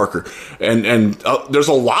AJ Parker, and there's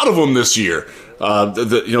a lot of them this year.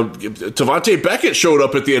 Tavante Beckett showed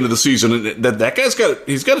up at the end of the season, and that guy's got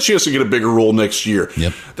a chance to get a bigger role next year.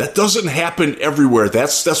 Yep. That doesn't happen everywhere.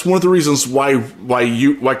 That's one of the reasons why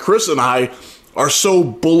Chris and I are so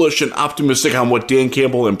bullish and optimistic on what Dan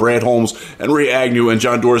Campbell and Brad Holmes and Ray Agnew and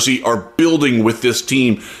John Dorsey are building with this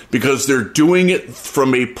team, because they're doing it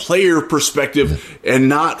from a player perspective and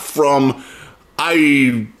not from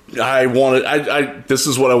this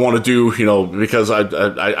is what I want to do, because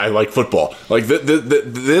I like football. Like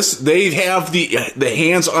this, they have the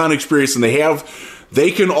hands-on experience, and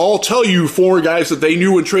they can all tell you 4 guys that they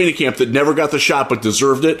knew in training camp that never got the shot but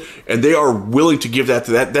deserved it, and they are willing to give that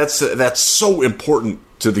to that. That's so important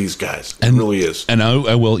to these guys. It really is. And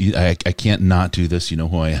I will. I can't not do this. You know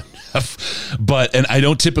who I am. And I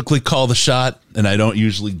don't typically call the shot, and I don't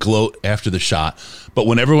usually gloat after the shot. But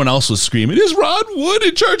when everyone else was screaming, "Is Rod Wood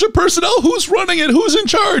in charge of personnel? Who's running it? Who's in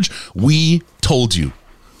charge?" We told you.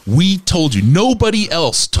 Nobody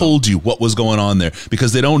else told you what was going on there,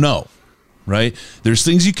 because they don't know, right? There's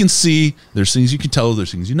things you can see, there's things you can tell,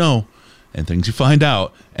 there's things you know, and things you find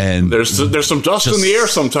out. And there's some dust in the air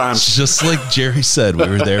sometimes. Just like Jerry said, we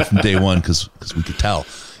were there from day one because we could tell.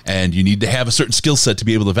 And you need to have a certain skill set to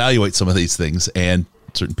be able to evaluate some of these things and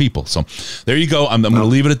certain people. So there you go. I'm going to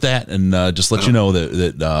leave it at that, and just let you know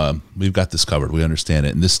that we've got this covered. We understand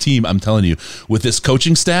it. And this team, I'm telling you, with this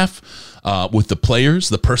coaching staff, with the players,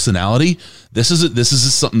 the personality, this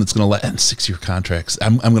is something that's going to let, and 6-year contracts.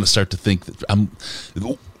 I'm going to start to think that I'm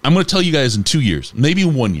going to tell you guys in 2 years, maybe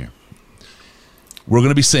 1 year, we're going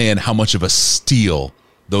to be saying how much of a steal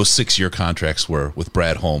those 6-year contracts were with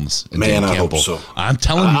Brad Holmes and Dan Campbell. I hope so. I'm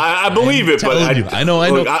telling you. I believe it, but I know.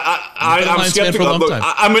 I'm skeptical.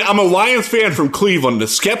 I'm a Lions fan from Cleveland. The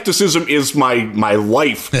skepticism is my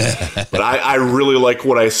life, but I really like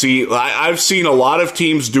what I see. I've seen a lot of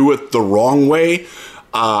teams do it the wrong way.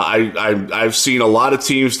 I've seen a lot of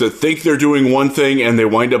teams that think they're doing one thing and they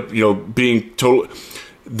wind up, being total.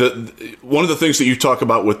 One of the things that you talk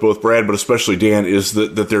about with both Brad, but especially Dan, is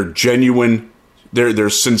that they're genuine. They're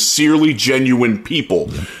sincerely genuine people.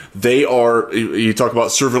 They are. You talk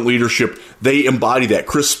about servant leadership. They embody that.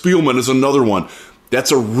 Chris Spielman is another one.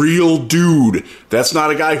 That's a real dude. That's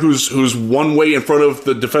not a guy who's one way in front of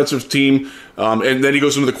the defensive team, and then he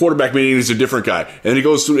goes into the quarterback meeting and he's a different guy. And then he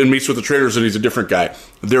goes through and meets with the trainers and he's a different guy.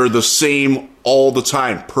 They're the same all the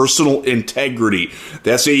time. Personal integrity.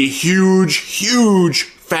 That's a huge, huge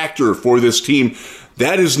factor for this team.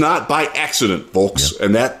 That is not by accident, folks. Yep.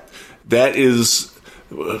 And that is,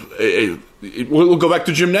 we'll go back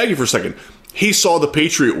to Jim Nagy for a second. He saw the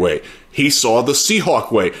Patriot way. He saw the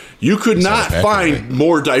Seahawk way. You could not find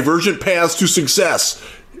more divergent paths to success.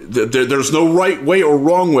 There's no right way or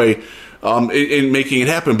wrong way in making it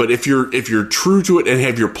happen. But if you're true to it and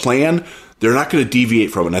have your plan, they're not going to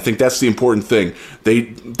deviate from it. And I think that's the important thing.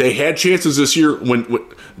 They had chances this year when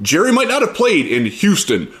Jerry might not have played in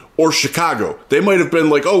Houston or Chicago. They might have been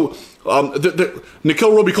like,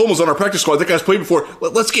 Nikhil Roby-Coleman's on our practice squad. That guy's played before.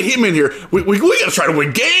 Let's get him in here. We got to try to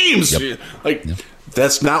win games. Yep.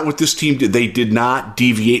 That's not what this team did. They did not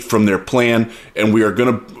deviate from their plan, and we are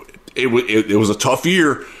going to. It was a tough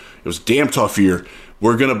year. It was a damn tough year.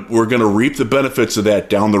 We're gonna reap the benefits of that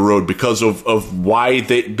down the road because of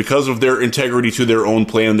their integrity to their own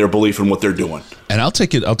plan, their belief in what they're doing. And I'll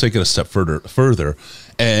take it a step further,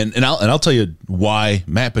 and I'll tell you why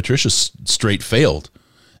Matt Patricia straight failed.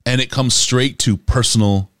 And it comes straight to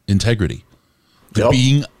personal integrity.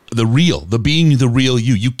 Being the real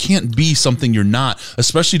you. You can't be something you're not,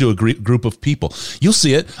 especially to a group of people. You'll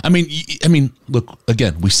see it. I mean, look,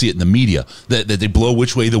 again, we see it in the media that they blow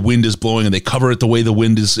which way the wind is blowing and they cover it the way the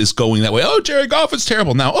wind is going that way. Oh, Jared Goff is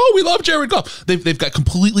terrible now. Oh, we love Jared Goff. They've got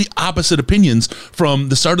completely opposite opinions from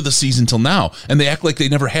the start of the season till now, and they act like they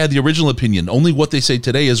never had the original opinion. Only what they say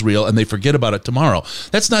today is real, and they forget about it tomorrow.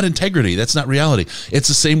 That's not integrity. That's not reality. It's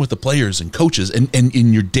the same with the players and coaches and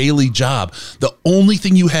in your daily job. The only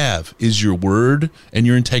thing you have have is your word and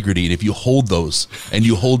your integrity. And if you hold those and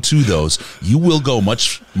you hold to those, you will go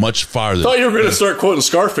much, much farther. I thought you were going to start quoting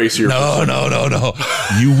Scarface here. No.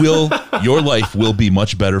 You will. Your life will be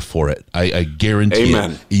much better for it. I guarantee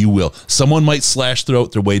Amen. it. You will. Someone might slash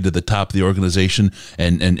throat their way to the top of the organization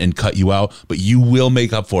and cut you out, but you will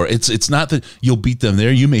make up for it. It's not that you'll beat them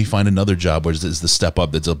there. You may find another job where it's the step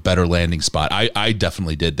up that's a better landing spot. I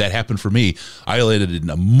definitely did. That happened for me. I landed in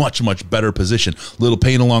a much, much better position. Little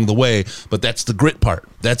pain along the way, but that's the grit part.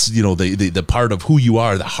 That's, the part of who you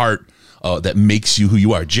are, the heart that makes you who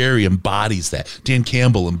you are. Jerry embodies that. Dan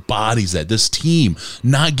Campbell embodies that. This team,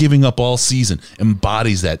 not giving up all season,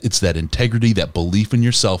 embodies that. It's that integrity, that belief in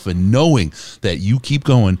yourself, and knowing that you keep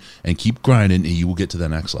going and keep grinding, and you will get to the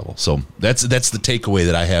next level. So that's the takeaway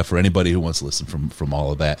that I have for anybody who wants to listen from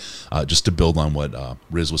all of that, just to build on what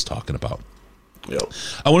Riz was talking about. Yep.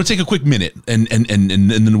 I want to take a quick minute, and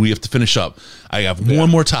then we have to finish up. I have one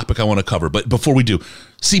more topic I want to cover, but before we do,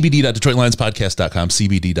 cbd.detroitlionspodcast.com,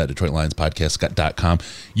 cbd.detroitlionspodcast.com.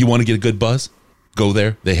 You want to get a good buzz? Go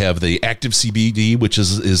there. They have the active CBD, which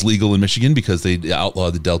is legal in Michigan because they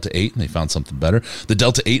outlawed the Delta 8 and they found something better. The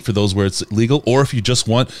Delta 8 for those where it's legal, or if you just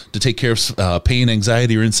want to take care of pain,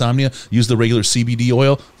 anxiety, or insomnia, use the regular CBD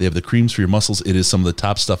oil. They have the creams for your muscles. It is some of the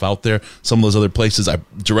top stuff out there. Some of those other places, I've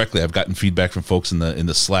gotten feedback from folks in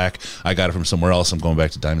the Slack. I got it from somewhere else. I'm going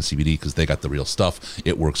back to Diamond CBD because they got the real stuff.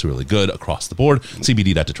 It works really good across the board.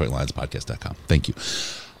 cbd.detroitlionspodcast.com. Thank you.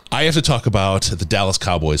 I have to talk about the Dallas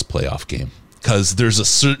Cowboys playoff game, because there's a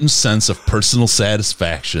certain sense of personal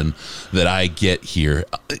satisfaction that I get here.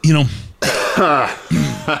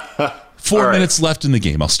 4 minutes left in the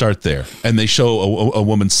game. I'll start there. And they show a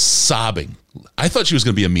woman sobbing. I thought she was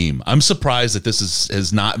going to be a meme. I'm surprised that this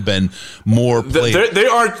has not been more played. They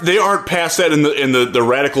aren't past that in the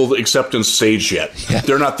radical acceptance stage yet. Yeah.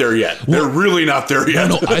 They're not there yet. They're really not there yet.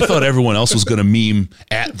 No, I thought everyone else was going to meme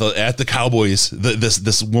at the Cowboys.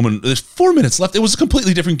 This woman. There's 4 minutes left. It was a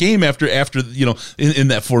completely different game after in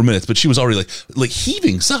that 4 minutes. But she was already like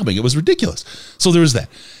heaving, sobbing. It was ridiculous. So there was that,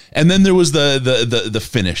 and then there was the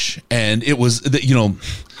finish, and it was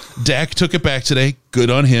Dak took it back today. Good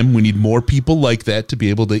on him. We need more people like that to be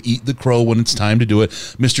able to eat the crow when it's time to do it.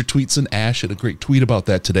 Mr. Tweets and Ash had a great tweet about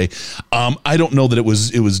that today. I don't know that it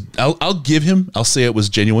was. I'll give him. I'll say it was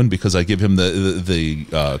genuine because I give him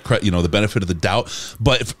the benefit of the doubt.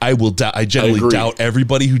 But I generally doubt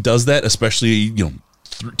everybody who does that, especially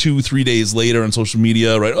 2-3 days later on social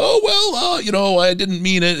media, right? Oh, well, I didn't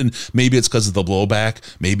mean it. And maybe it's because of the blowback.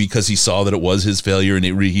 Maybe because he saw that it was his failure and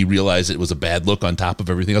he realized it was a bad look on top of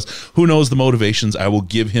everything else. Who knows the motivations? I will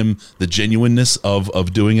give him the genuineness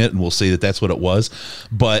of doing it, and we'll say that that's what it was.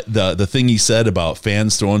 But the thing he said about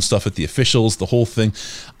fans throwing stuff at the officials, the whole thing,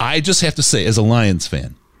 I just have to say, as a Lions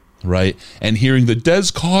fan, right, and hearing the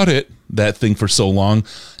Dez caught it, that thing for so long,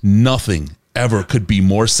 nothing ever could be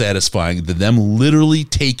more satisfying than them literally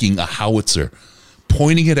taking a howitzer,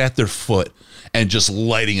 pointing it at their foot, and just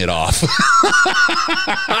lighting it off.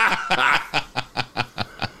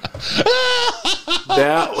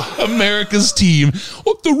 America's team.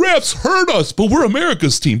 Oh, the refs hurt us, but we're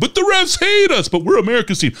America's team. But the refs hate us, but we're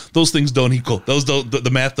America's team. Those things don't equal. The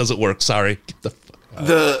math doesn't work. Sorry. Get the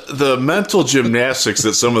the mental gymnastics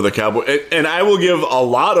that some of the Cowboys, and I will give a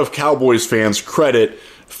lot of Cowboys fans credit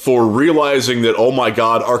for realizing that, oh my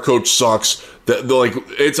God, our coach sucks. That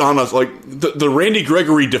it's on us, the Randy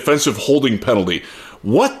Gregory defensive holding penalty.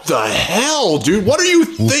 What the hell, dude? What are you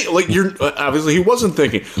thinking? You're obviously he wasn't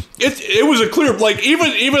thinking. It was a clear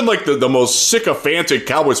even the most sycophantic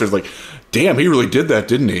Cowboys fans damn, he really did that,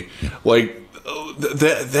 didn't he?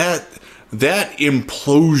 That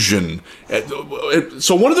implosion.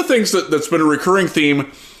 So one of the things that's been a recurring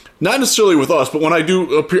theme, not necessarily with us, but when I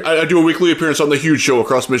do a weekly appearance on the Huge Show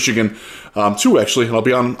across Michigan, two actually, and I'll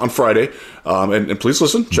be on Friday. And please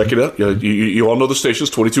listen, check it out. You all know the stations,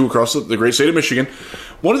 22 across the great state of Michigan.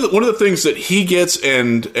 One of the things that he gets,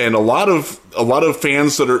 and a lot of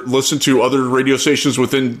fans that are listen to other radio stations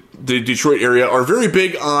within the Detroit area are very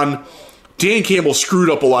big on Dan Campbell screwed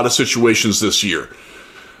up a lot of situations this year.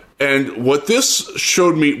 And what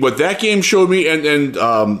that game showed me, and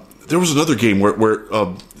there was another game where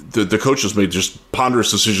the coaches made just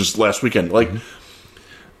ponderous decisions last weekend.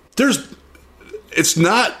 It's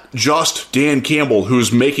not just Dan Campbell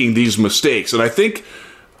who's making these mistakes. And I think,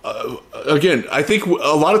 I think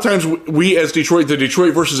a lot of times we as Detroit, the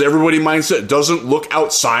Detroit versus everybody mindset doesn't look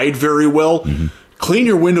outside very well. Mm-hmm. Clean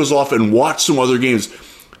your windows off and watch some other games.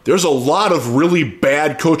 There's a lot of really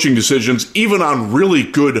bad coaching decisions, even on really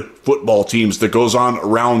good football teams, that goes on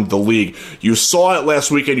around the league. You saw it last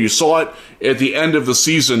weekend. You saw it at the end of the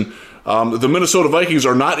season The Minnesota Vikings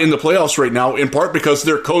are not in the playoffs right now, in part because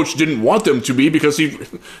their coach didn't want them to be, because he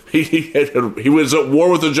was at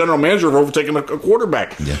war with the general manager for overtaking a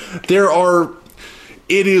quarterback. Yeah.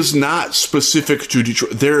 It is not specific to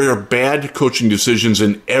Detroit. There are bad coaching decisions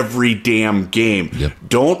in every damn game. Yep.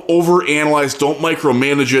 Don't overanalyze. Don't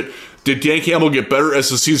micromanage it. Did Dan Campbell get better as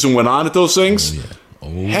the season went on at those things?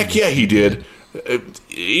 Heck yeah, he did.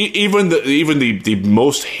 Even the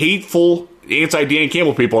most hateful anti-Dan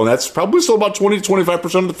Campbell people, and that's probably still about 20 to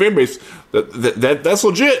 25% of the fan base, that's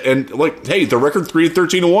legit. And like, hey, the record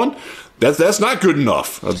 3-13-1, that's not good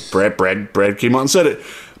enough. Brad came out and said it.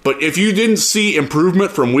 But if you didn't see improvement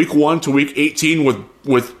from week 1 to week 18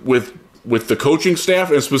 with the coaching staff,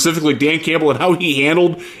 and specifically Dan Campbell and how he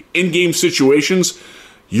handled in-game situations,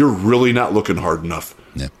 you're really not looking hard enough.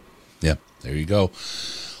 Yeah. There you go.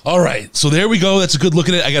 All right. So there we go. That's a good look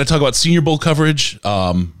at it. I got to talk about Senior Bowl coverage.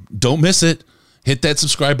 Don't miss it. Hit that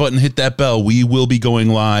subscribe button. Hit that bell. We will be going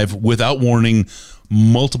live without warning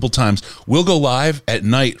multiple times. We'll go live at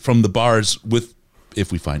night from the bars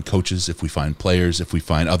if we find coaches, if we find players, if we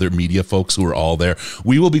find other media folks who are all there.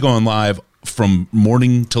 We will be going live from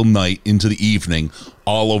morning till night into the evening,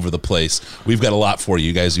 all over the place. We've got a lot for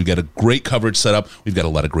you guys. We've got a great coverage set up. We've got a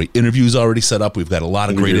lot of great interviews already set up. We've got a lot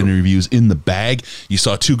of great interviews in the bag. You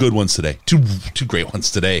saw two good ones today. Two great ones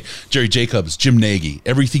today. Jerry Jacobs, Jim Nagy,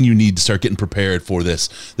 everything you need to start getting prepared for this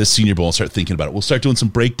Senior Bowl and start thinking about it. We'll start doing some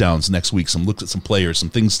breakdowns next week, some looks at some players, some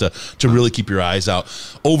things to really keep your eyes out.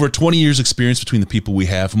 Over 20 years experience between the people we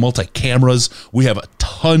have, multi-cameras. We have a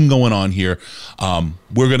ton going on here.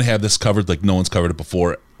 We're going to have this covered like no one's covered it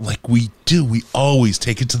before. Like we do. We always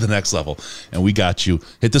take it to the next level. And we got you.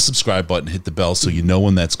 Hit the subscribe button, hit the bell so you know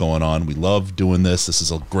when that's going on. We love doing this. This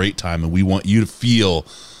is a great time, and we want you to feel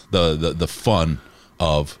the fun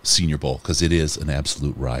of Senior Bowl, because it is an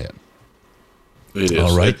absolute riot. It is.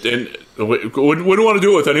 All right. And we don't want to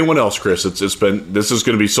do it with anyone else, Chris. This is going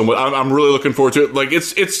to be so much. I'm really looking forward to it. Like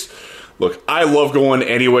look, I love going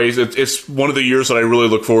anyways. It's one of the years that I really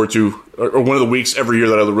look forward to, or one of the weeks every year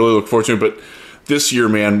that I really look forward to. But this year,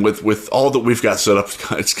 man, with all that we've got set up,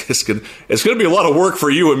 it's going to be a lot of work for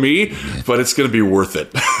you and me, but it's going to be worth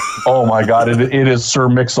it. Oh my God, it is Sir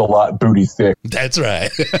Mix-a-Lot booty thick. That's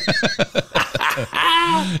right.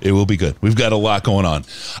 It will be good. We've got a lot going on.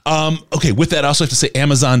 Okay, with that, I also have to say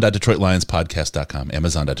Amazon.DetroitLionsPodcast.com.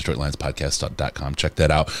 Amazon.DetroitLionsPodcast.com. Check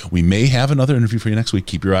that out. We may have another interview for you next week.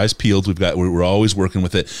 Keep your eyes peeled. We're always working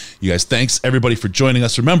with it. You guys, thanks everybody for joining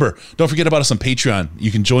us. Remember, don't forget about us on Patreon.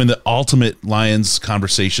 You can join the ultimate Lions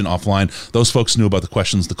conversation offline. Those folks knew about the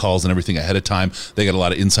questions, the calls, and everything ahead of time. They got a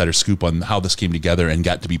lot of insider scoop on how this came together and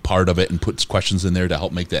got to be part of it and put questions in there to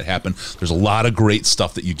help make that happen. There's a lot of great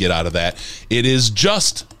stuff that you get out of that. It is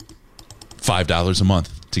just $5 a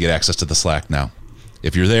month to get access to the Slack now.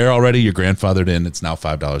 If you're there already, you're grandfathered in. It's now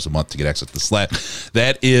 $5 a month to get access to the Slack.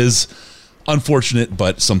 That is unfortunate,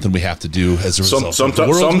 but something we have to do as a result.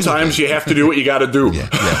 Sometimes you have to do what you got to do. Yeah,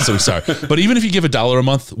 so sorry. But even if you give $1 a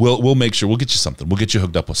month, we'll make sure we'll get you something. We'll get you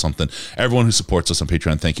hooked up with something. Everyone who supports us on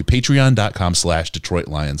Patreon, thank you. Patreon.com/Detroit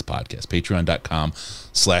Lions Podcast.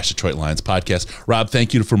 Patreon.com/Detroit Lions Podcast. Rob,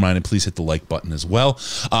 thank you for reminding. Please hit the like button as well.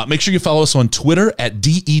 Make sure you follow us on Twitter at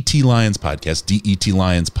DET Lions Podcast. DET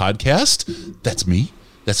Lions Podcast. That's me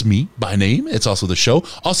by name. It's also the show.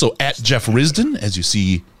 Also at Jeff Risdon, as you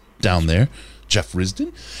see down there, Jeff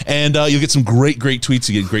Risdon, and you'll get some great tweets.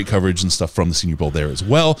 You get great coverage and stuff from the Senior Bowl there as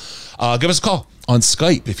well. Give us a call on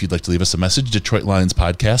Skype if you'd like to leave us a message. Detroit Lions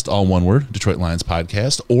Podcast, all one word, Detroit Lions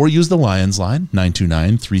Podcast, or use the Lions line,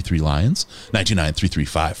 929-33-LIONS,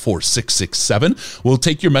 929-335-4667. We'll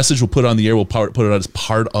take your message, we'll put it on the air, we'll put it as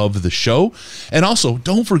part of the show. And also,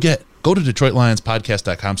 don't forget, go to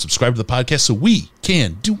DetroitLionsPodcast.com, subscribe to the podcast so we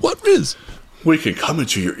can do what, Riz? We can come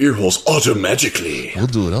into your ear holes automatically. We'll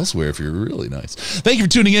do it elsewhere if you're really nice. Thank you for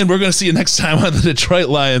tuning in. We're going to see you next time on the Detroit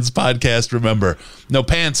Lions Podcast. Remember, no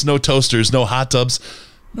pants, no toasters, no hot tubs,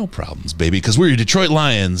 no problems, baby, because we're your Detroit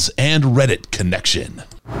Lions and Reddit connection.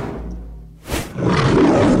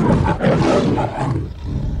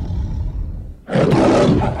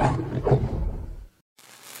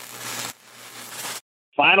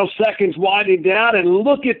 Final seconds winding down, and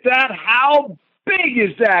look at that. How big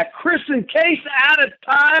is that? Chris and Case out of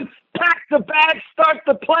time. Pack the bag, start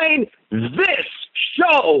the plane. This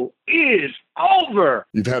show is over.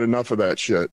 You've had enough of that shit.